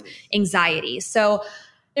part of anxiety. So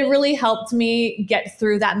it really helped me get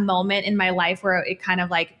through that moment in my life where it kind of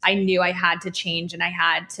like, I knew I had to change and I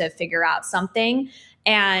had to figure out something.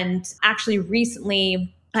 And actually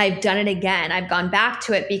recently I've done it again. I've gone back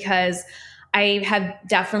to it because I have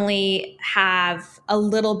definitely have a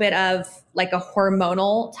little bit of like a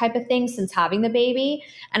hormonal type of thing since having the baby.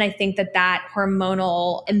 And I think that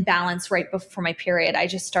hormonal imbalance right before my period, I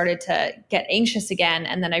just started to get anxious again.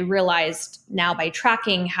 And then I realized now by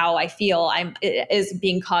tracking how I feel, it is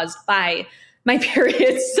being caused by my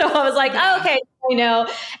period. So I was like, oh, okay, I know.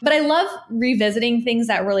 But I love revisiting things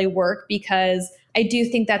that really work, because I do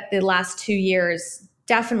think that the last 2 years,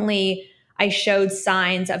 definitely I showed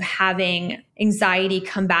signs of having anxiety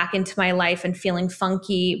come back into my life and feeling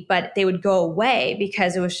funky, but they would go away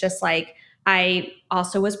because it was just like, I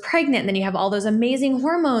also was pregnant. And then you have all those amazing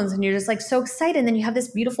hormones and you're just like so excited. And then you have this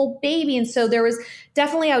beautiful baby. And so there was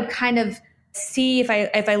definitely, I would kind of see if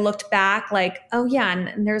I looked back like, oh yeah.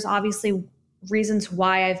 And there's obviously reasons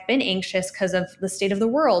why I've been anxious because of the state of the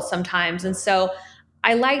world sometimes. And so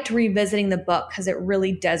I liked revisiting the book because it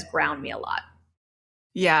really does ground me a lot.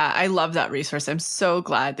 Yeah, I love that resource. I'm so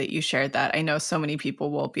glad that you shared that. I know so many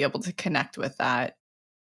people will be able to connect with that.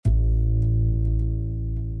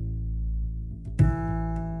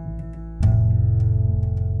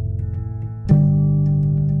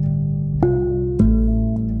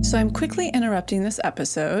 So I'm quickly interrupting this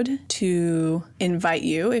episode to invite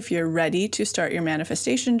you, if you're ready to start your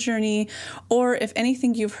manifestation journey, or if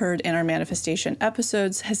anything you've heard in our manifestation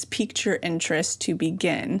episodes has piqued your interest to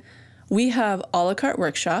begin. We have a la carte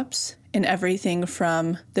workshops in everything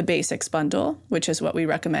from the basics bundle, which is what we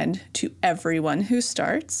recommend to everyone who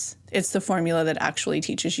starts. It's the formula that actually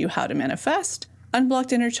teaches you how to manifest,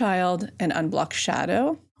 unblocked inner child, and unblocked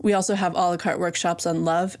shadow. We also have a la carte workshops on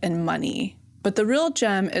love and money. But the real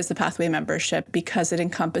gem is the Pathway membership because it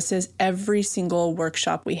encompasses every single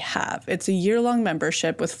workshop we have. It's a year-long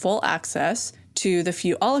membership with full access to the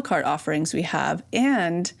few a la carte offerings we have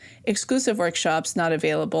and exclusive workshops not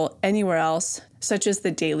available anywhere else, such as the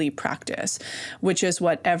daily practice, which is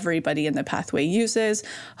what everybody in the Pathway uses,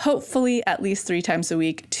 hopefully at least 3 times a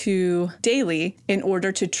week to daily, in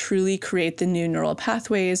order to truly create the new neural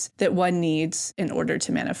pathways that one needs in order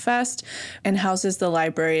to manifest, and houses the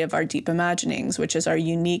library of our deep imaginings, which is our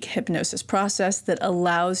unique hypnosis process that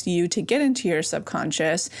allows you to get into your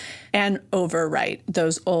subconscious and overwrite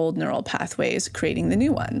those old neural pathways, creating the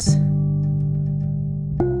new ones.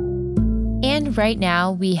 And right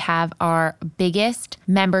now we have our biggest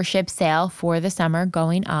membership sale for the summer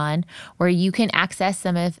going on, where you can access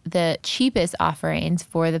some of the cheapest offerings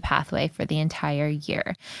for the Pathway for the entire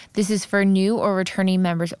year. This is for new or returning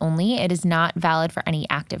members only. It is not valid for any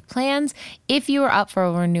active plans. If you are up for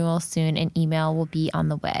a renewal soon, an email will be on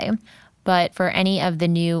the way. But for any of the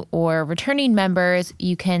new or returning members,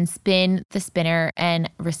 you can spin the spinner and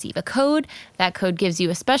receive a code. That code gives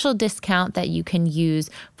you a special discount that you can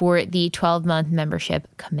use for the 12-month membership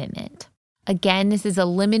commitment. Again, this is a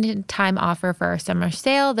limited time offer for our summer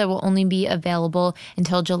sale that will only be available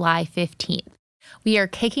until July 15th. We are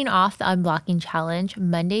kicking off the Unblocking Challenge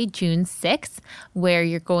Monday, June 6th, where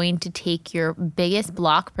you're going to take your biggest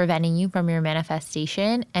block preventing you from your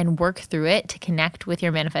manifestation and work through it to connect with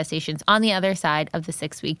your manifestations on the other side of the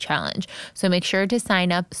 6-week challenge. So make sure to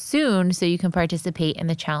sign up soon so you can participate in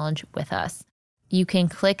the challenge with us. You can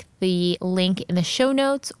click the link in the show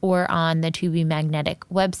notes or on the To Be Magnetic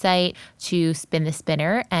website to spin the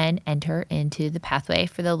spinner and enter into the Pathway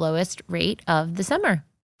for the lowest rate of the summer.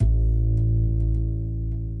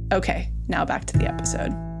 Okay, now back to the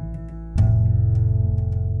episode.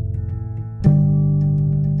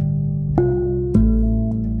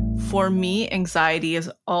 For me, anxiety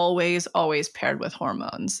is always paired with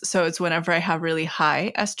hormones. So it's whenever I have really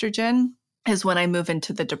high estrogen is when I move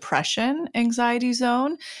into the depression anxiety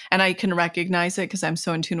zone. And I can recognize it because I'm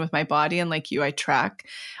so in tune with my body. And like you, I track.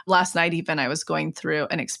 Last night, even I was going through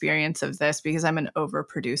an experience of this because I'm an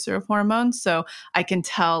overproducer of hormones. So I can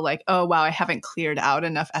tell like, oh, wow, I haven't cleared out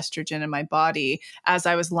enough estrogen in my body as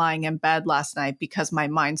I was lying in bed last night because my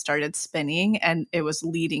mind started spinning and it was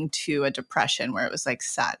leading to a depression where it was like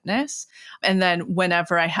sadness. And then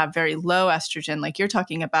whenever I have very low estrogen, like you're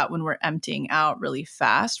talking about when we're emptying out really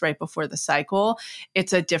fast right before the cycle,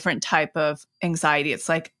 it's a different type of anxiety. It's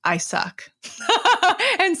like, I suck.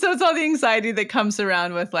 And so it's all the anxiety that comes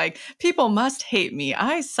around with like, people must hate me,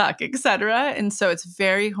 I suck, etc. And so it's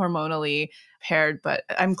very hormonally paired, but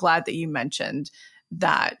I'm glad that you mentioned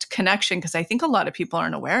that connection because I think a lot of people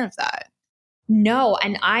aren't aware of that. No.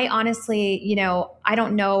 And I honestly, I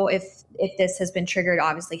don't know if this has been triggered,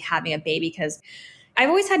 obviously having a baby, because I've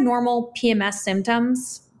always had normal PMS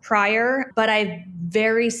symptoms prior, but I'm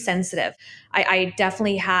very sensitive. I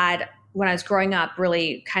definitely had, when I was growing up,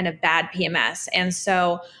 really kind of bad PMS. And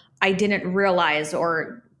so I didn't realize,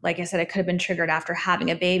 or like I said, it could have been triggered after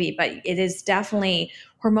having a baby, but it is definitely,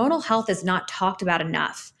 hormonal health is not talked about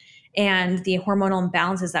enough, and the hormonal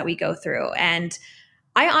imbalances that we go through. And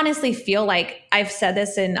I honestly feel like I've said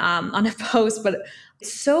this in on a post, but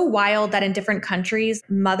it's so wild that in different countries,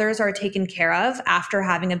 mothers are taken care of after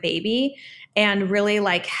having a baby and really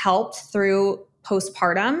like helped through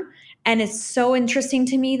postpartum. And it's so interesting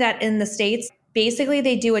to me that in the States, basically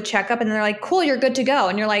they do a checkup and they're like, cool, you're good to go.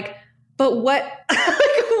 And you're like, but what,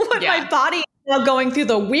 my body is now going through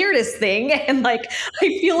the weirdest thing. And like, I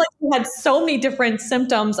feel like you had so many different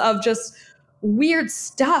symptoms of just weird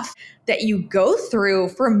stuff that you go through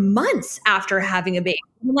for months after having a baby.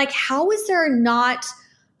 I'm like, how is there not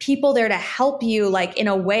people there to help you, like in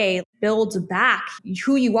a way, build back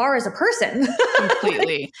who you are as a person?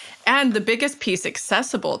 Completely. And the biggest piece,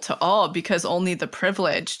 accessible to all, because only the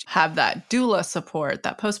privileged have that doula support,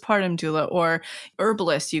 that postpartum doula or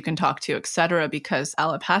herbalist you can talk to, et cetera, because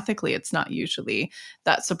allopathically, it's not usually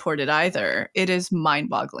that supported either. It is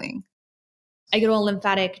mind-boggling. I go to a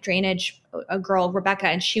lymphatic drainage, a girl, Rebecca,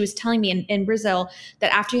 and she was telling me in Brazil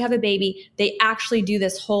that after you have a baby, they actually do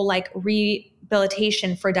this whole like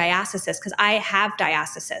rehabilitation for diastasis, because I have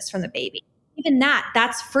diastasis from the baby. Even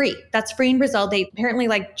that's free. That's free in Brazil. They apparently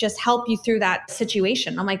like just help you through that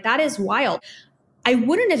situation. I'm like, that is wild. I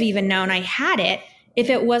wouldn't have even known I had it if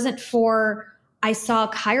it wasn't for, I saw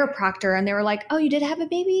a chiropractor and they were like, oh, you did have a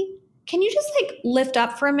baby? Can you just like lift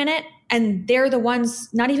up for a minute? And they're the ones,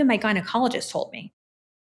 not even my gynecologist told me.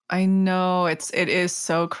 I know it is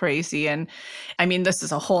so crazy. And I mean, this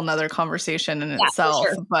is a whole nother conversation in itself,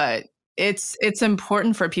 for sure. But It's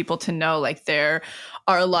important for people to know, like, there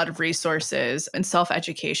are a lot of resources and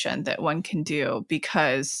self-education that one can do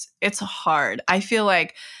because it's hard. I feel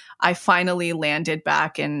like I finally landed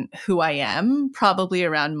back in who I am probably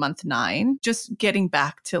around month 9, just getting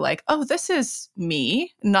back to like, oh, this is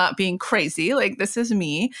me, not being crazy. Like, this is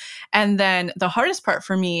me. And then the hardest part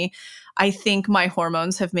for me, I think my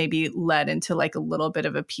hormones have maybe led into like a little bit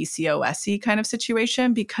of a PCOS-y kind of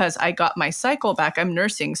situation because I got my cycle back. I'm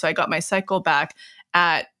nursing, so I got my cycle back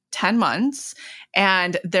at 10 months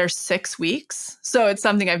and they're 6 weeks. So it's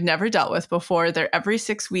something I've never dealt with before. They're every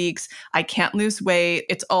 6 weeks. I can't lose weight.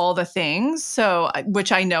 It's all the things. So,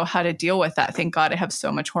 which I know how to deal with that. Thank God I have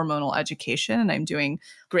so much hormonal education and I'm doing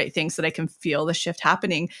great things that I can feel the shift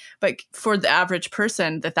happening. But for the average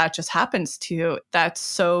person that just happens to, that's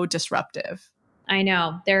so disruptive. I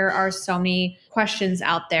know there are so many questions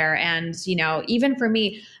out there. And, even for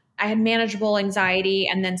me, I had manageable anxiety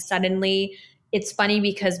and then suddenly it's funny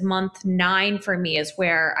because month 9 for me is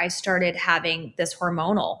where I started having this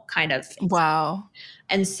hormonal kind of. Wow.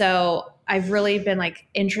 And so I've really been like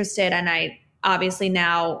interested. And I obviously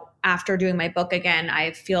now, after doing my book again,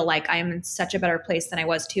 I feel like I'm in such a better place than I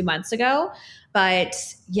was 2 months ago. But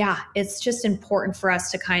yeah, it's just important for us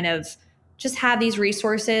to kind of just have these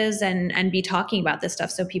resources and be talking about this stuff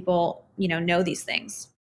so people, know these things.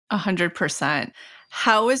 100%.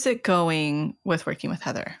 How is it going with working with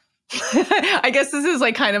Heather? I guess this is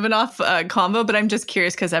like kind of an off combo, but I'm just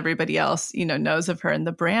curious because everybody else, knows of her and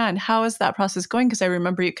the brand. How is that process going? Because I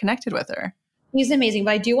remember you connected with her. He's amazing,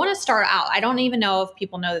 but I do want to start out. I don't even know if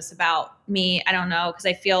people know this about me. I don't know because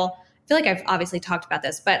I feel like I've obviously talked about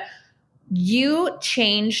this, but you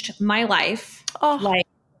changed my life like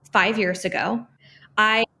 5 years ago.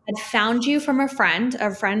 I had found you from a friend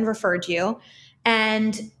referred you,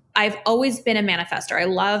 and I've always been a manifestor. I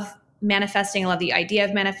love manifesting. I love the idea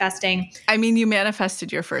of manifesting. I mean, you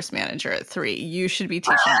manifested your first manager at 3. You should be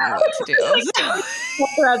teaching me what to do.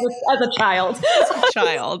 as a child. As a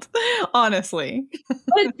child, honestly. But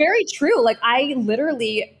it's very true. Like I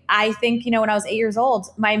think, when I was 8 years old,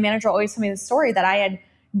 my manager always told me the story that I had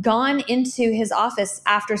gone into his office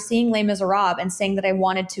after seeing Les Miserables and saying that I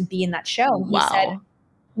wanted to be in that show. And he said,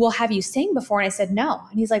 well, have you sang before? And I said, no.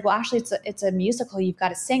 And he's like, well, actually it's a musical. You've got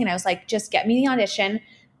to sing. And I was like, just get me the audition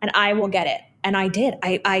and I will get it. And I did.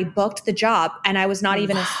 I booked the job and I was not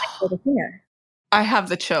even a singer. I have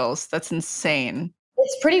the chills. That's insane.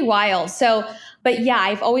 It's pretty wild. So, but yeah,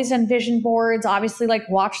 I've always done vision boards, obviously like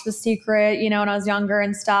watched The Secret, when I was younger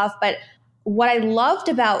and stuff. But what I loved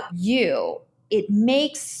about you, it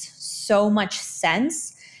makes so much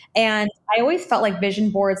sense. And I always felt like vision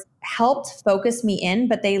boards helped focus me in,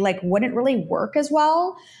 but they like wouldn't really work as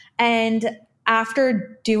well. And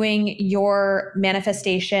after doing your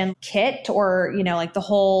manifestation kit or, like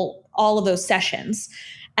all of those sessions,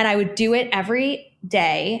 and I would do it every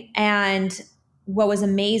day. And what was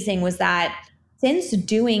amazing was that since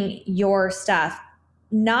doing your stuff,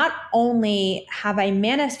 not only have I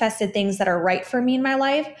manifested things that are right for me in my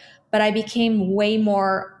life, but I became way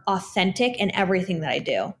more authentic in everything that I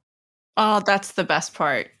do. Oh, that's the best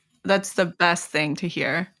part. That's the best thing to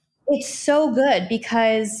hear. It's so good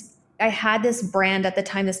because I had this brand at the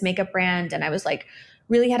time, this makeup brand, and I was like,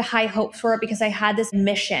 really had high hopes for it because I had this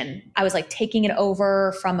mission. I was like taking it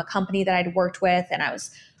over from a company that I'd worked with. And I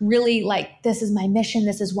was really like, this is my mission.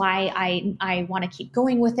 This is why I want to keep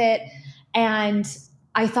going with it. And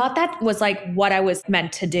I thought that was like what I was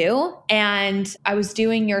meant to do. And I was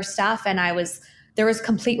doing your stuff and there was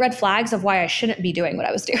complete red flags of why I shouldn't be doing what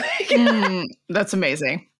I was doing. That's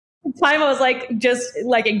amazing. At the time I was like, just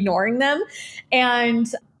like ignoring them. And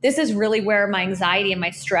this is really where my anxiety and my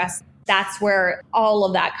stress, that's where all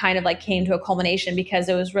of that kind of like came to a culmination because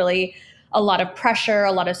it was really a lot of pressure,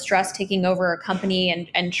 a lot of stress taking over a company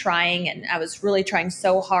and trying. And I was really trying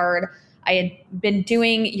so hard. I had been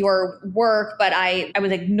doing your work, but I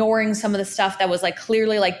was ignoring some of the stuff that was like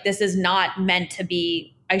clearly like, this is not meant to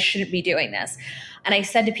be, I shouldn't be doing this. And I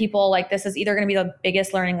said to people like, this is either going to be the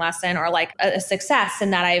biggest learning lesson or like a success in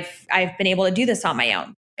that I've been able to do this on my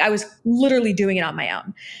own. I was literally doing it on my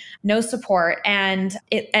own, no support. And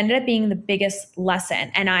it ended up being the biggest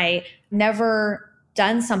lesson. And I never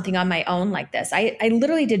done something on my own like this. I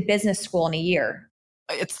literally did business school in a year.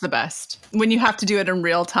 It's the best. When you have to do it in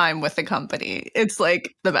real time with the company, it's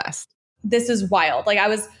like the best. This is wild. Like I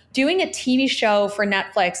was doing a TV show for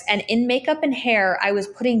Netflix and in makeup and hair, I was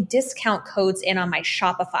putting discount codes in on my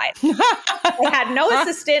Shopify. I had no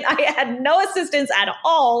assistant. I had no assistance at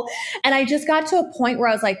all. And I just got to a point where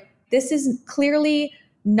I was like, this is clearly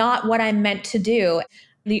not what I'm meant to do.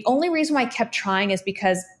 The only reason why I kept trying is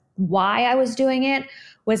because why I was doing it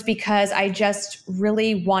was because I just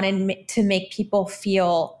really wanted to make people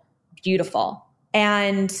feel beautiful.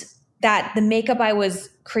 And that the makeup I was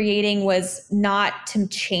creating was not to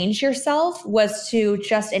change yourself, was to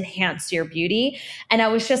just enhance your beauty. And I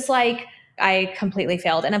was just like, I completely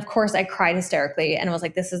failed. And of course, I cried hysterically and was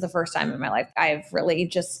like, this is the first time in my life I've really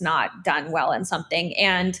just not done well in something.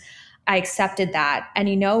 And I accepted that. And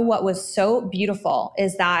you know what was so beautiful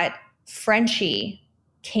is that Frenchie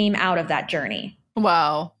came out of that journey.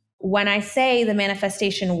 Wow. When I say the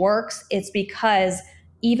manifestation works, it's because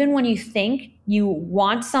even when you think you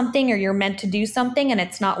want something or you're meant to do something and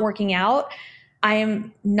it's not working out, I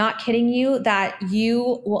am not kidding you that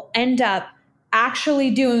you will end up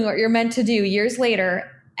actually doing what you're meant to do years later.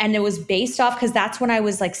 And it was based off, because that's when I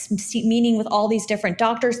was like meeting with all these different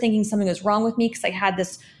doctors thinking something was wrong with me because I had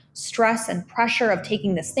this stress and pressure of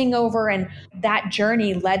taking this thing over. And that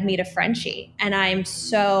journey led me to Frenchie. And I'm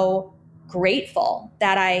so grateful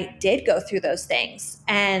that I did go through those things.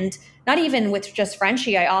 And not even with just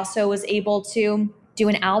Frenchie, I also was able to do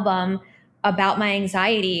an album about my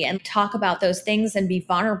anxiety and talk about those things and be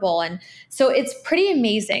vulnerable. And so it's pretty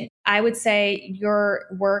amazing. I would say your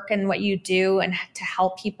work and what you do and to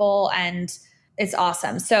help people, and it's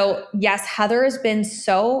awesome. So yes, Heather has been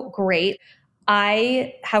so great.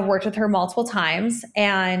 I have worked with her multiple times,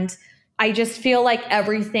 and I just feel like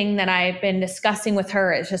everything that I've been discussing with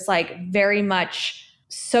her is just like very much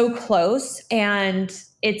so close. And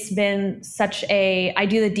it's been such I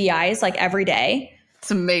do the DIs like every day.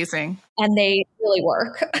 It's amazing. And they really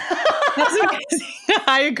work. That's amazing.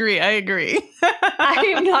 I agree.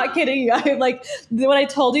 I am not kidding you. I'm like, when I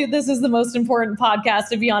told you this is the most important podcast,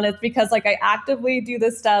 to be honest, because like I actively do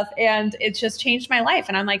this stuff and it's just changed my life.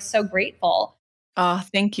 And I'm like so grateful. Oh,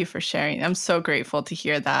 thank you for sharing. I'm so grateful to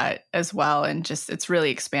hear that as well. And just, it's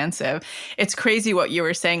really expansive. It's crazy what you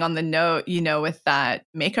were saying on the note, with that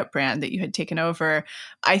makeup brand that you had taken over.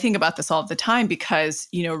 I think about this all the time because,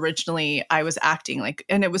 originally I was acting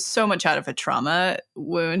and it was so much out of a trauma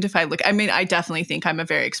wound. I definitely think I'm a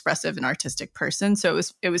very expressive and artistic person. So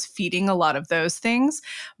it was feeding a lot of those things.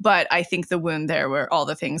 But I think the wound there were all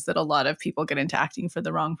the things that a lot of people get into acting for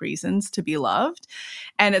the wrong reasons, to be loved.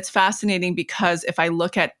 And it's fascinating because if I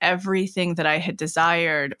look at everything that I had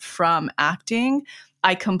desired from acting,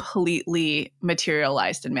 I completely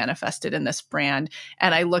materialized and manifested in this brand.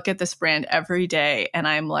 And I look at this brand every day and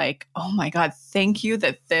I'm like, oh my God, thank you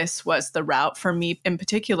that this was the route for me in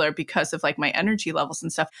particular because of like my energy levels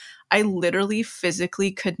and stuff. I literally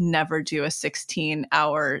physically could never do a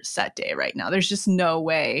 16-hour set day right now. There's just no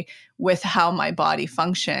way with how my body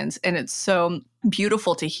functions. And it's so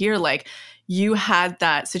beautiful to hear like, you had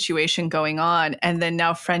that situation going on. And then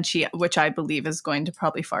now Frenchie, which I believe is going to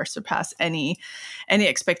probably far surpass any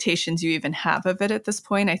expectations you even have of it at this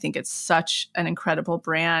point. I think it's such an incredible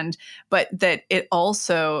brand, but that it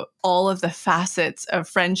also, all of the facets of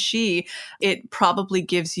Frenchie, it probably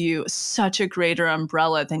gives you such a greater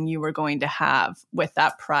umbrella than you were going to have with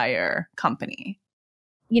that prior company.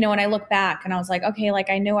 When I look back and I was like, okay, like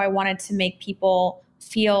I know I wanted to make people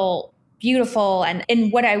feel beautiful.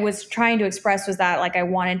 And what I was trying to express was that like I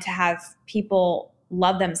wanted to have people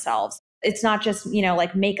love themselves. It's not just,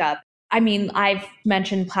 like makeup. I mean, I've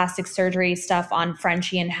mentioned plastic surgery stuff on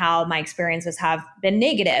Frenchie and how my experiences have been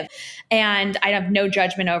negative. And I have no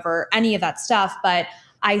judgment over any of that stuff. But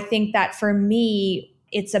I think that for me,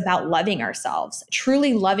 it's about loving ourselves,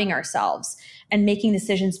 truly loving ourselves and making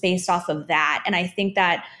decisions based off of that. And I think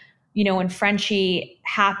that when Frenchie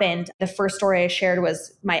happened, the first story I shared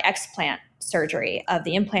was my explant surgery of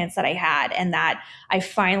the implants that I had, and that I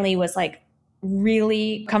finally was like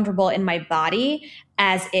really comfortable in my body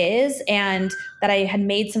as is, and that I had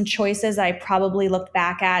made some choices that I probably looked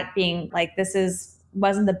back at being like,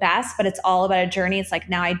 wasn't the best, but it's all about a journey. It's like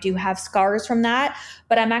now I do have scars from that,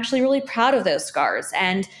 but I'm actually really proud of those scars,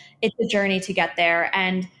 and it's a journey to get there.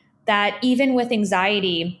 And that even with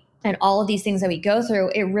anxiety and all of these things that we go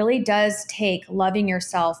through, it really does take loving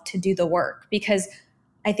yourself to do the work. Because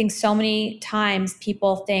I think so many times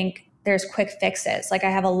people think there's quick fixes. Like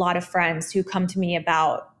I have a lot of friends who come to me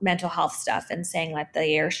about mental health stuff and saying that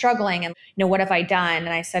they are struggling and, what have I done? And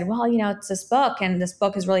I said, well, it's this book and this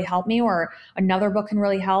book has really helped me, or another book can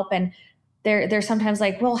really help. And they're sometimes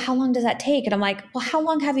like, well, how long does that take? And I'm like, well, how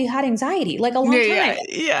long have you had anxiety? Like a long time.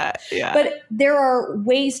 Yeah. But there are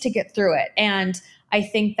ways to get through it. And I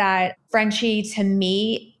think that Frenchie, to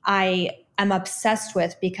me, I am obsessed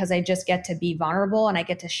with because I just get to be vulnerable and I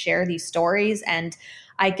get to share these stories and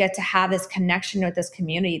I get to have this connection with this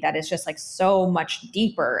community that is just like so much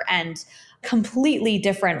deeper and completely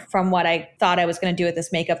different from what I thought I was going to do with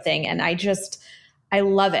this makeup thing. And I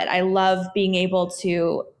love it. I love being able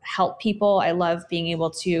to help people. I love being able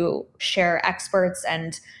to share experts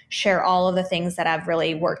and share all of the things that have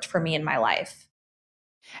really worked for me in my life.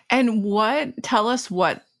 And tell us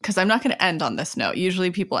what, because I'm not going to end on this note.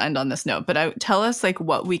 Usually people end on this note, but tell us like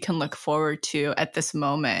what we can look forward to at this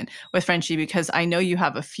moment with Frenchie, because I know you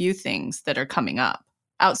have a few things that are coming up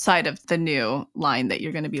outside of the new line that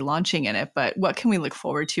you're going to be launching in it. But what can we look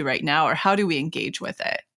forward to right now, or how do we engage with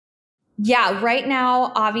it? Yeah, right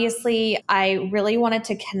now, obviously, I really wanted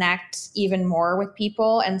to connect even more with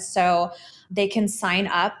people. And so they can sign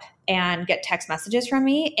up and get text messages from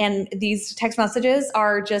me. And these text messages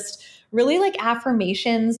are just really like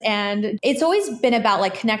affirmations. And it's always been about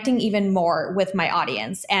like connecting even more with my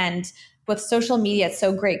audience. And with social media, it's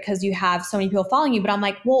so great because you have so many people following you. But I'm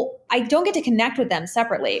like, well, I don't get to connect with them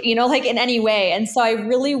separately, like in any way. And so I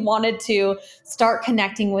really wanted to start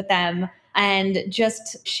connecting with them and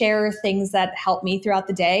just share things that help me throughout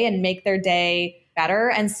the day and make their day better.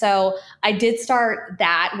 And so I did start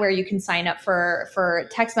that where you can sign up for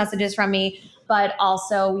text messages from me, but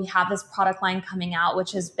also we have this product line coming out,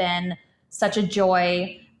 which has been such a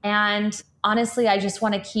joy. And honestly, I just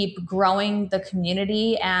want to keep growing the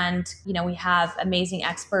community. And, we have amazing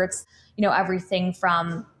experts, everything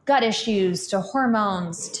from gut issues to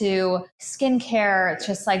hormones to skincare. It's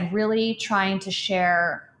just like really trying to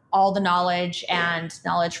share all the knowledge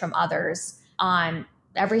from others on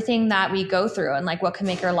everything that we go through and like what can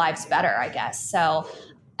make our lives better, I guess. So,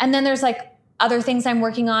 and then there's like other things I'm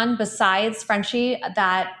working on besides Frenchie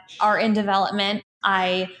that are in development.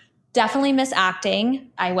 I definitely miss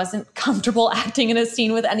acting. I wasn't comfortable acting in a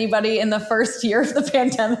scene with anybody in the first year of the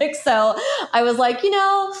pandemic. So I was like, let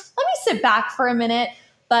me sit back for a minute.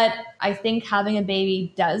 But I think having a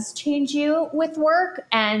baby does change you with work.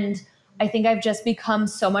 And I think I've just become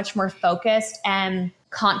so much more focused and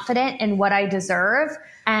confident in what I deserve.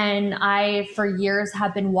 And I, for years,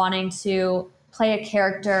 have been wanting to play a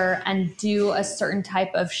character and do a certain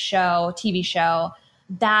type of TV show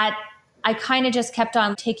that I kind of just kept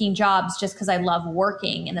on taking jobs just because I love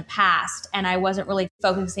working in the past. And I wasn't really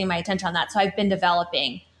focusing my attention on that. So I've been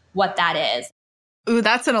developing what that is. Ooh,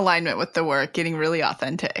 that's in alignment with the work, getting really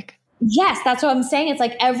authentic. Yes, that's what I'm saying. It's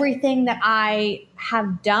like everything that I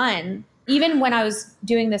have done, even when I was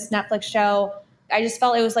doing this Netflix show, I just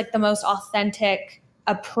felt it was like the most authentic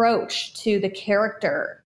approach to the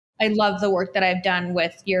character. I love the work that I've done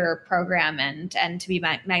with your program and to be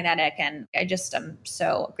magnetic. And I just am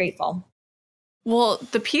so grateful. Well,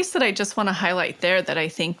 the piece that I just want to highlight there that I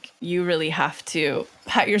think you really have to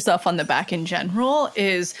pat yourself on the back in general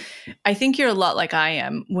is I think you're a lot like I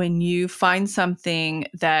am. When you find something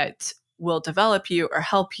that will develop you or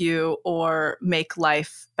help you or make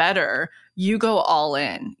life better, you go all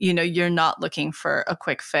in. You're not looking for a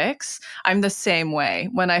quick fix. I'm the same way.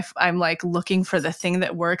 When I'm like looking for the thing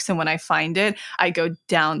that works, and when I find it, I go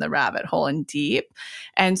down the rabbit hole and deep.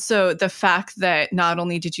 And so the fact that not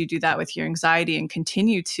only did you do that with your anxiety and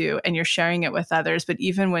continue to, and you're sharing it with others, but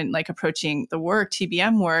even when like approaching the work,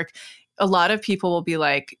 TBM work, a lot of people will be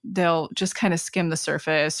like, they'll just kind of skim the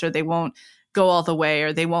surface, or they won't go all the way,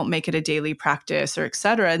 or they won't make it a daily practice, or et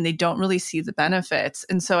cetera, and they don't really see the benefits.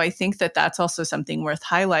 And so I think that that's also something worth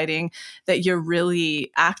highlighting that you're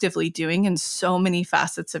really actively doing in so many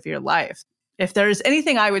facets of your life. If there's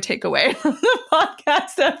anything I would take away from the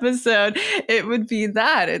podcast episode, it would be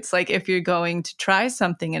that. It's like, if you're going to try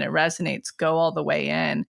something and it resonates, go all the way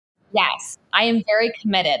in. Yes, I am very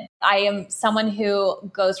committed. I am someone who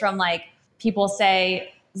goes from like, people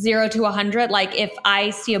say 0 to 100. Like if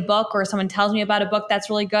I see a book or someone tells me about a book that's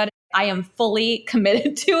really good, I am fully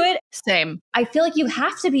committed to it. Same. I feel like you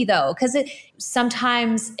have to be though, because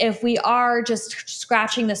sometimes if we are just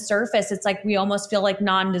scratching the surface, it's like we almost feel like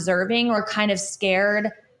non-deserving or kind of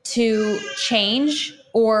scared to change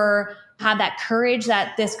or have that courage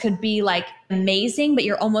that this could be like amazing, but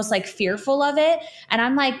you're almost like fearful of it. And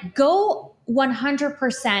I'm like, go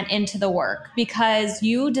 100% into the work because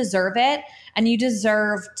you deserve it and you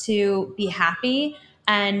deserve to be happy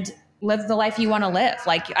and live the life you want to live.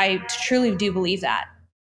 Like I truly do believe that.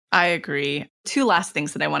 I agree. Two last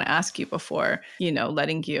things that I want to ask you before,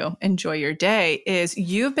 letting you enjoy your day is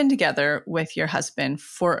you've been together with your husband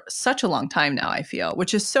for such a long time now, I feel,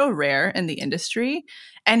 which is so rare in the industry.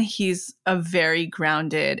 And he's a very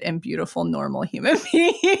grounded and beautiful, normal human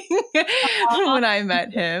being when I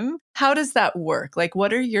met him. How does that work? Like,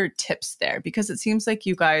 what are your tips there? Because it seems like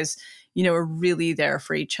you guys, are really there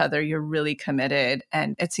for each other. You're really committed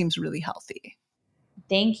and it seems really healthy.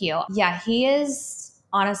 Thank you. Yeah, he is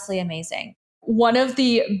honestly amazing. One of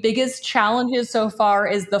the biggest challenges so far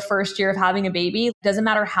is the first year of having a baby. It doesn't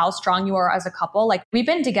matter how strong you are as a couple. Like we've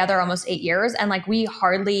been together almost 8 years and like we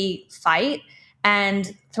hardly fight.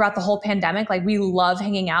 And throughout the whole pandemic, like we love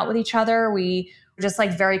hanging out with each other. We just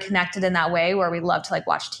like very connected in that way where we love to like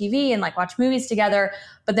watch TV and like watch movies together.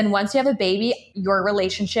 But then once you have a baby, your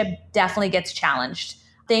relationship definitely gets challenged.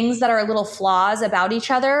 Things that are little flaws about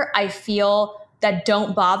each other, I feel that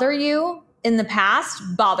don't bother you in the past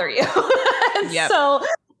bother you. Yep. So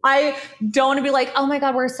I don't want to be like, oh my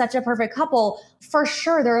God, we're such a perfect couple. For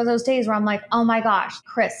sure, there are those days where I'm like, oh my gosh,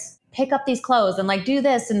 Chris, pick up these clothes and like do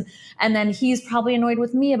this. And then he's probably annoyed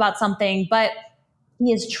with me about something, but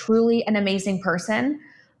he is truly an amazing person.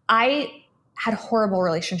 I had horrible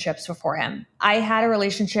relationships before him. I had a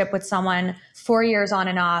relationship with someone 4 years on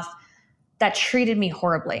and off that treated me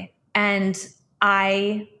horribly. And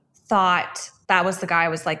I thought that was the guy I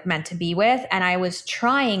was like meant to be with. And I was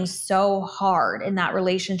trying so hard in that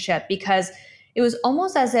relationship because it was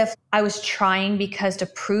almost as if I was trying because to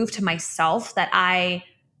prove to myself that I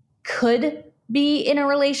could be in a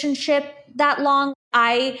relationship that long.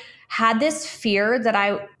 I had this fear that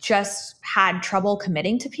I just had trouble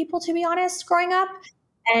committing to people, to be honest, growing up.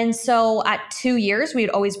 And so at 2 years, we'd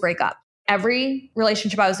always break up. Every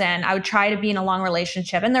relationship I was in, I would try to be in a long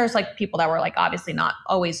relationship. And there's like people that were like, obviously not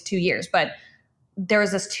always 2 years, but there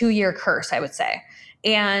was this 2-year curse, I would say.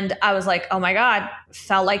 And I was like, oh my God,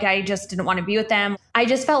 felt like I just didn't want to be with them. I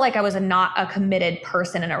just felt like I was not a committed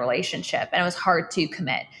person in a relationship and it was hard to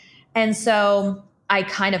commit. And so I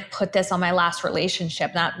kind of put this on my last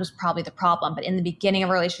relationship. That was probably the problem. But in the beginning of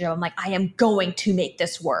a relationship, I'm like, I am going to make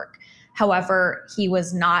this work. However, he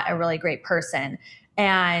was not a really great person.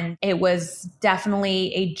 And it was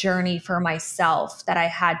definitely a journey for myself that I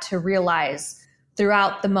had to realize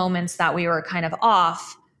throughout the moments that we were kind of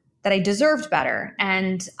off that I deserved better.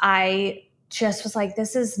 And I just was like,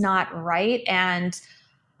 this is not right. And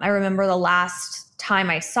I remember the last time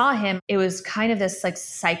I saw him, it was kind of this like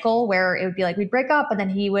cycle where it would be like, we'd break up and then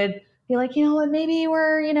he would be like, you know what, maybe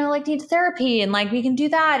we're, like need therapy and like we can do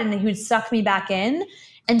that. And then he would suck me back in.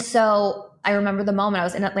 And so I remember the moment I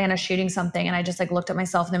was in Atlanta shooting something and I just like looked at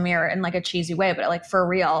myself in the mirror in like a cheesy way, but like for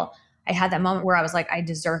real, I had that moment where I was like, I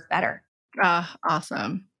deserve better.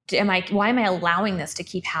 Awesome. Why am I allowing this to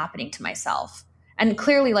keep happening to myself? And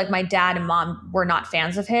clearly like my dad and mom were not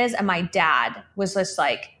fans of his. And my dad was just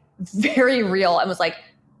like very real and was like,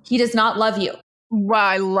 he does not love you. Wow.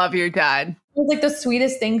 I love your dad. It was like the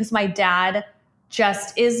sweetest thing because my dad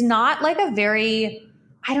just is not like a very,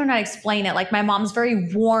 I don't know how to explain it. Like my mom's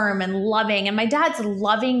very warm and loving and my dad's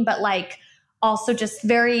loving, but like also just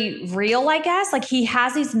very real, I guess. Like he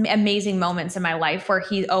has these amazing moments in my life where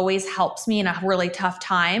he always helps me in a really tough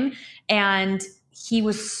time. And he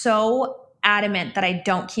was so adamant that I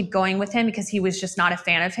don't keep going with him because he was just not a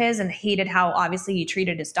fan of his and hated how obviously he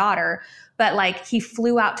treated his daughter. But like he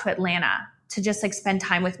flew out to Atlanta to just like spend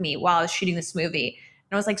time with me while I was shooting this movie.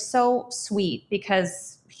 And it was like so sweet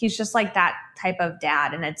because he's just like that type of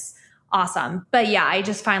dad and it's awesome. But yeah, I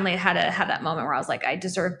just finally had to have that moment where I was like, I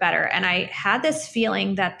deserve better. And I had this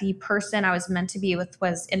feeling that the person I was meant to be with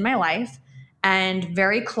was in my life and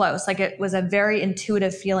very close. Like it was a very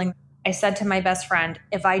intuitive feeling. I said to my best friend,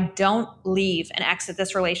 if I don't leave and exit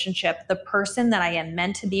this relationship, the person that I am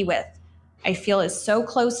meant to be with, I feel is so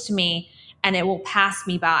close to me and it will pass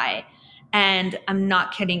me by. And I'm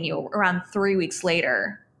not kidding you, around 3 weeks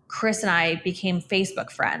later, Chris and I became Facebook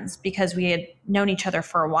friends because we had known each other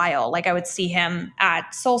for a while. Like I would see him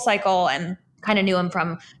at SoulCycle and kind of knew him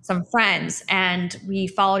from some friends and we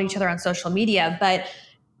followed each other on social media, but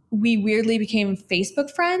we weirdly became Facebook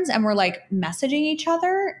friends and we're like messaging each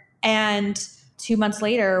other. And 2 months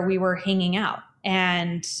later we were hanging out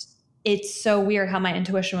and it's so weird how my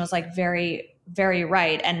intuition was like very, very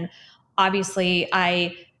right. And obviously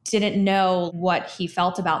I didn't know what he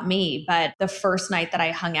felt about me, but the first night that I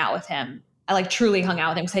hung out with him, I like truly hung out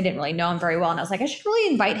with him because I didn't really know him very well. And I was like, I should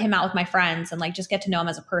really invite him out with my friends and like just get to know him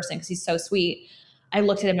as a person because he's so sweet. I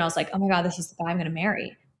looked at him and I was like, oh my God, this is the guy I'm going to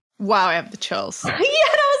marry. Wow, I have the chills. Yeah, and I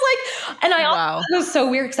was like, and it was so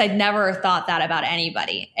weird because I'd never thought that about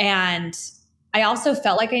anybody. And I also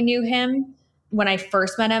felt like I knew him when I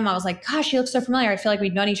first met him. I was like, gosh, he looks so familiar. I feel like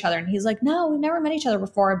we'd known each other. And he's like, no, we've never met each other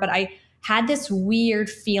before, but I had this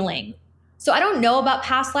weird feeling. So I don't know about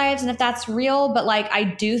past lives and if that's real, but like I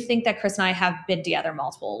do think that Chris and I have been together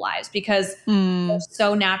multiple lives because we're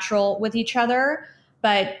so natural with eeach other.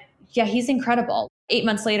 But yeah, he's incredible. 8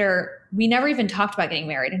 months later, we never even talked about getting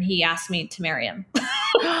married and he asked me to marry him.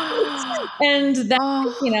 And then,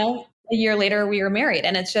 a year later we were married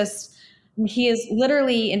and it's just, he is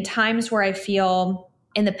literally in times where I feel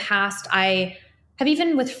In the past, I have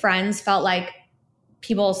even with friends felt like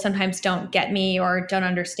people sometimes don't get me or don't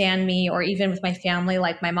understand me, or even with my family,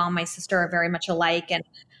 like my mom, my sister are very much alike. And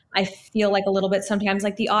I feel like a little bit sometimes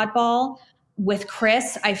like the oddball. With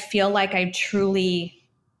Chris, I feel like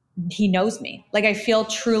he knows me. Like I feel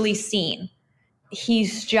truly seen.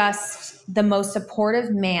 He's just the most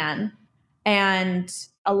supportive man. And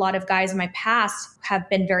a lot of guys in my past have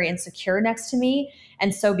been very insecure next to me.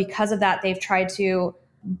 And so because of that, they've tried to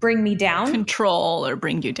bring me down. Control or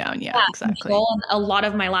bring you down. Yeah, exactly. Control. And a lot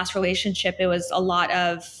of my last relationship, it was a lot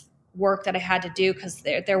of work that I had to do because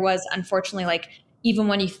there was, unfortunately, like, even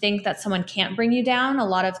when you think that someone can't bring you down, a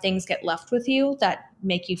lot of things get left with you that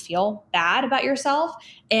make you feel bad about yourself.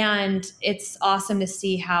 And it's awesome to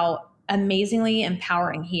see how amazingly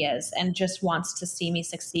empowering he is and just wants to see me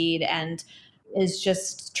succeed and is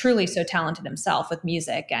just truly so talented himself with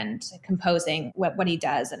music and composing what he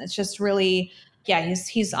does. And it's just really, yeah,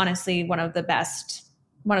 he's honestly one of the best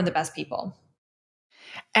people.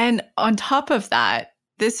 And on top of that,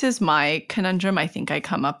 this is my conundrum I think I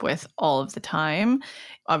come up with all of the time.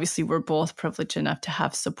 Obviously, we're both privileged enough to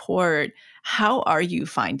have support. How are you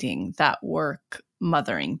finding that work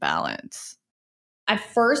mothering balance? At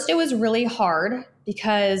first, it was really hard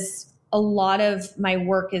because a lot of my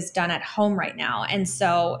work is done at home right now. And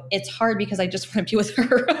so it's hard because I just want to be with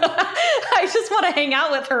her. I just want to hang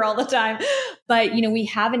out with her all the time. But, we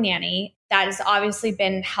have a nanny. That has obviously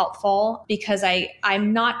been helpful because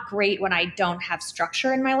I'm not great when I don't have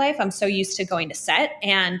structure in my life. I'm so used to going to set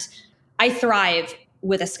and I thrive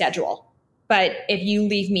with a schedule. But if you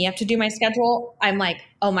leave me up to do my schedule, I'm like,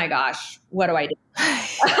 oh my gosh, what do I do?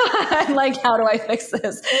 I'm like, how do I fix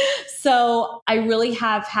this? So I really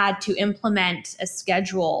have had to implement a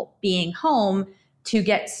schedule being home to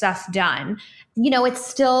get stuff done. It's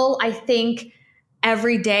still, I think,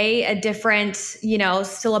 every day a different,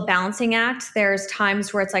 still a balancing act. There's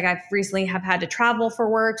times where it's like I've recently have had to travel for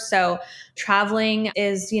work. So traveling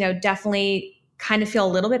is, definitely kind of feel a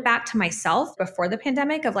little bit back to myself before the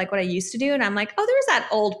pandemic of like what I used to do. And I'm like, oh, there's that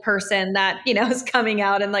old person that, is coming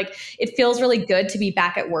out. And like, it feels really good to be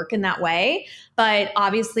back at work in that way. But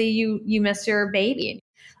obviously you miss your baby.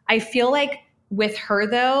 I feel like with her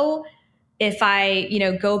though, if I,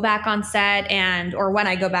 go back on set or when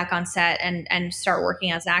I go back on set and start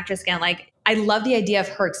working as an actress again, like I love the idea of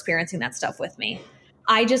her experiencing that stuff with me.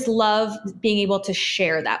 I just love being able to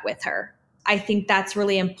share that with her. I think that's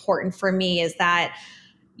really important for me is that,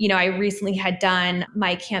 I recently had done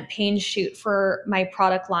my campaign shoot for my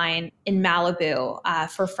product line in Malibu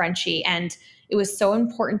for Frenchie. And it was so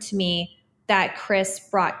important to me that Chris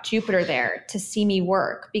brought Jupiter there to see me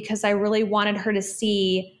work because I really wanted her to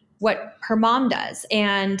see what her mom does.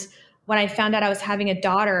 And when I found out I was having a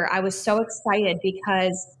daughter, I was so excited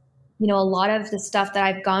because, a lot of the stuff that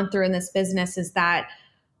I've gone through in this business is that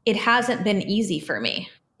it hasn't been easy for me.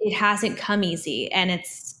 It hasn't come easy. And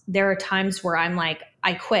there are times where I'm like,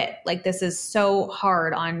 I quit. Like, this is so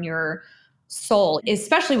hard on your soul,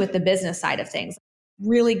 especially with the business side of things.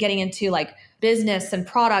 Really getting into like business and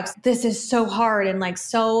products. This is so hard. And like,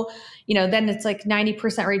 so, then it's like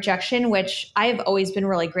 90% rejection, which I've always been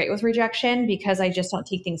really great with rejection because I just don't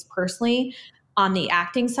take things personally on the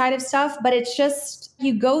acting side of stuff. But it's just,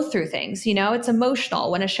 you go through things, it's emotional.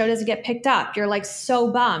 When a show doesn't get picked up, you're like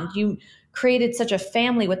so bummed. You created such a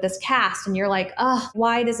family with this cast and you're like, oh,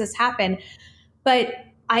 why does this happen? But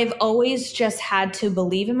I've always just had to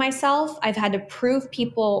believe in myself. I've had to prove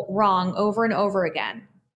people wrong over and over again.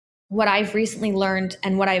 What I've recently learned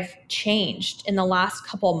and what I've changed in the last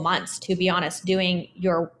couple months, to be honest, doing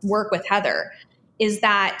your work with Heather, is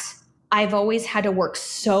that I've always had to work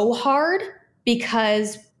so hard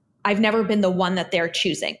because I've never been the one that they're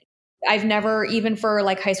choosing. I've never, even for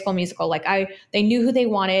like High School Musical, like they knew who they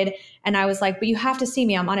wanted. And I was like, but you have to see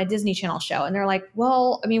me. I'm on a Disney Channel show. And they're like,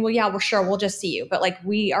 yeah, we're sure. We'll just see you. But like,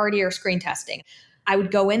 we already are screen testing. I would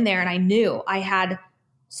go in there and I knew I had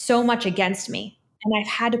so much against me and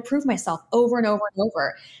I've had to prove myself over and over and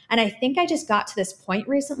over. And I think I just got to this point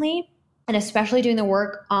recently, and especially doing the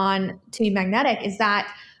work on To Be Magnetic, is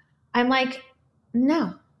that I'm like,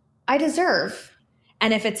 no, I deserve.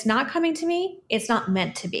 And if it's not coming to me, it's not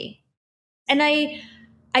meant to be. And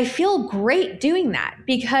I feel great doing that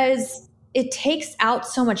because it takes out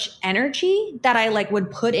so much energy that I like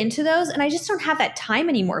would put into those. And I just don't have that time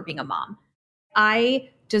anymore being a mom. I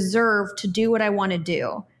deserve to do what I want to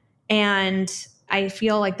do. And I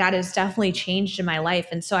feel like that has definitely changed in my life.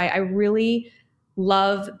 And so I really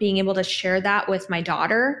love being able to share that with my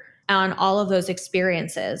daughter on all of those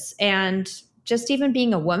experiences. And just even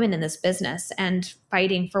being a woman in this business and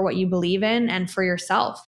fighting for what you believe in and for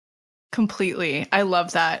yourself. Completely. I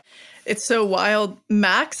love that. It's so wild.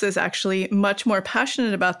 Max is actually much more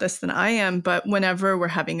passionate about this than I am, but whenever we're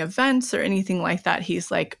having events or anything like that,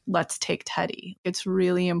 he's like, let's take Teddy. It's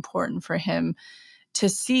really important for him to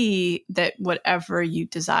see that whatever you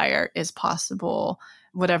desire is possible,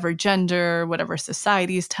 whatever gender, whatever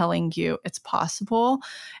society is telling you, it's possible.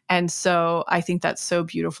 And so I think that's so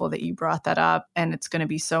beautiful that you brought that up. And it's going to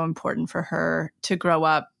be so important for her to grow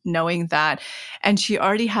up knowing that. And she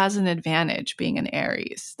already has an advantage being an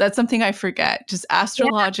Aries. That's something I forget. Just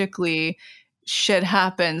astrologically, shit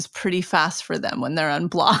happens pretty fast for them when they're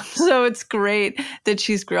unblocked. So it's great that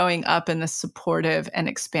she's growing up in this supportive and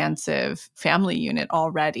expansive family unit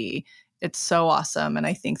already. It's so awesome. And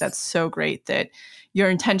I think that's so great that your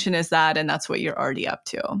intention is that, and that's what you're already up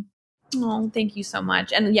to. Oh, thank you so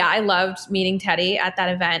much. And yeah, I loved meeting Teddy at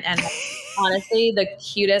that event. And honestly, the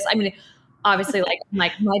cutest. I mean, obviously, like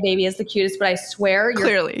my baby is the cutest, but I swear you're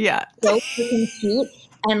clearly, yeah, so freaking cute.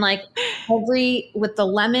 And like with the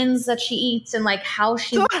lemons that she eats and like how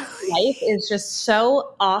she lives life is just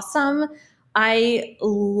so awesome. I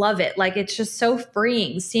love it. Like, it's just so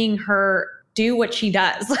freeing seeing her do what she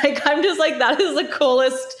does. Like, I'm just like, that is the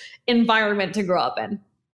coolest environment to grow up in.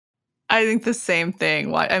 I think the same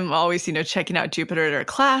thing. I'm always, checking out Jupiter at her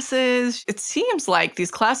classes. It seems like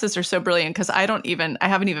these classes are so brilliant because I haven't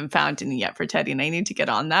even found any yet for Teddy, and I need to get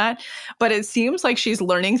on that. But it seems like she's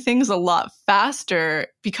learning things a lot faster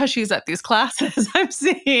because she's at these classes. I'm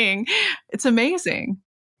seeing. It's amazing.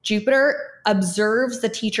 Jupiter observes the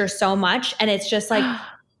teacher so much, and it's just like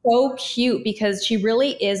so cute because she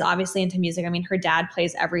really is obviously into music. I mean, her dad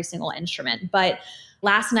plays every single instrument, but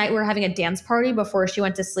last night we were having a dance party before she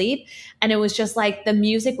went to sleep, and it was just like the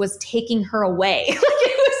music was taking her away. Like,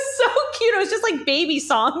 it was so cute. It was just like baby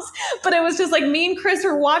songs, but it was just like me and Chris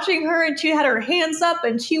were watching her, and she had her hands up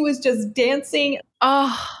and she was just dancing.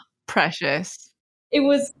 Oh, precious. It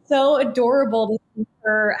was so adorable to see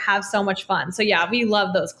her have so much fun. So yeah, we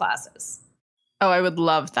love those classes. Oh, I would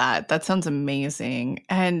love that. That sounds amazing.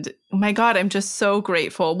 And oh my God, I'm just so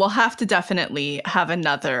grateful. We'll have to definitely have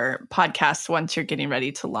another podcast once you're getting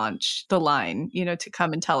ready to launch the line, to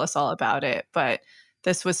come and tell us all about it. But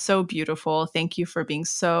this was so beautiful. Thank you for being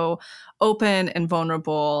so open and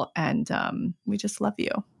vulnerable. And we just love you.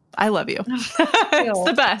 I love you. It's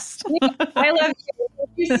the best. I love you. Thank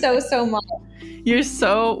you so, so much. You're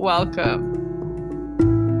so welcome.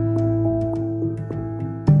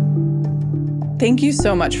 Thank you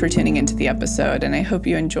so much for tuning into the episode, and I hope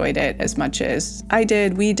you enjoyed it as much as I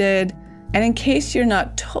did, we did. And in case you're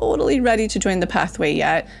not totally ready to join the pathway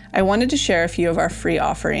yet, I wanted to share a few of our free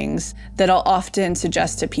offerings that I'll often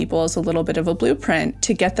suggest to people as a little bit of a blueprint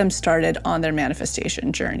to get them started on their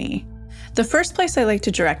manifestation journey. The first place I like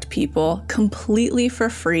to direct people completely for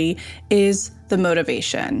free is the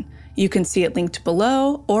motivation. You can see it linked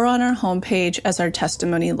below or on our homepage as our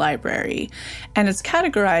testimony library. And it's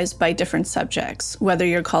categorized by different subjects, whether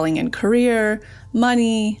you're calling in career,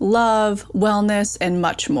 money, love, wellness, and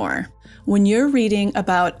much more. When you're reading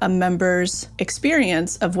about a member's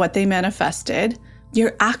experience of what they manifested,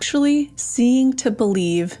 you're actually seeing to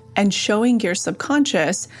believe and showing your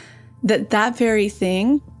subconscious that that very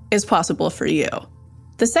thing is possible for you.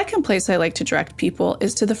 The second place I like to direct people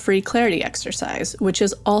is to the free clarity exercise, which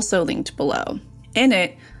is also linked below. In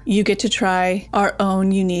it, you get to try our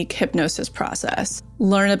own unique hypnosis process,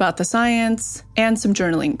 learn about the science, and some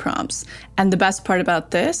journaling prompts. And the best part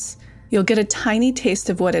about this, you'll get a tiny taste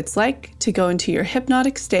of what it's like to go into your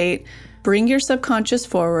hypnotic state, bring your subconscious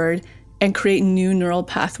forward, and create new neural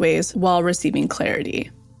pathways while receiving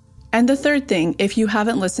clarity. And the third thing, if you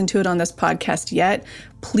haven't listened to it on this podcast yet,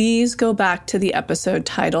 please go back to the episode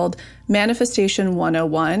titled Manifestation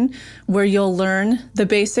 101, where you'll learn the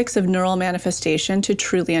basics of neural manifestation to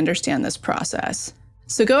truly understand this process.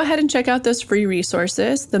 So go ahead and check out those free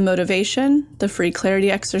resources, the motivation, the free clarity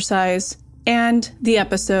exercise, and the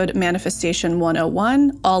episode Manifestation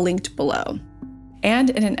 101, all linked below.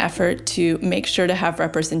 And in an effort to make sure to have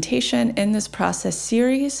representation in this process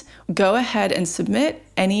series, go ahead and submit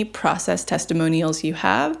any process testimonials you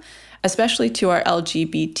have, especially to our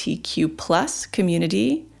LGBTQ+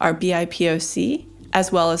 community, our BIPOC,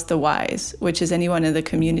 as well as the WISE, which is anyone in the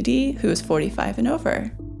community who is 45 and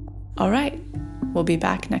over. All right, we'll be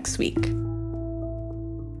back next week.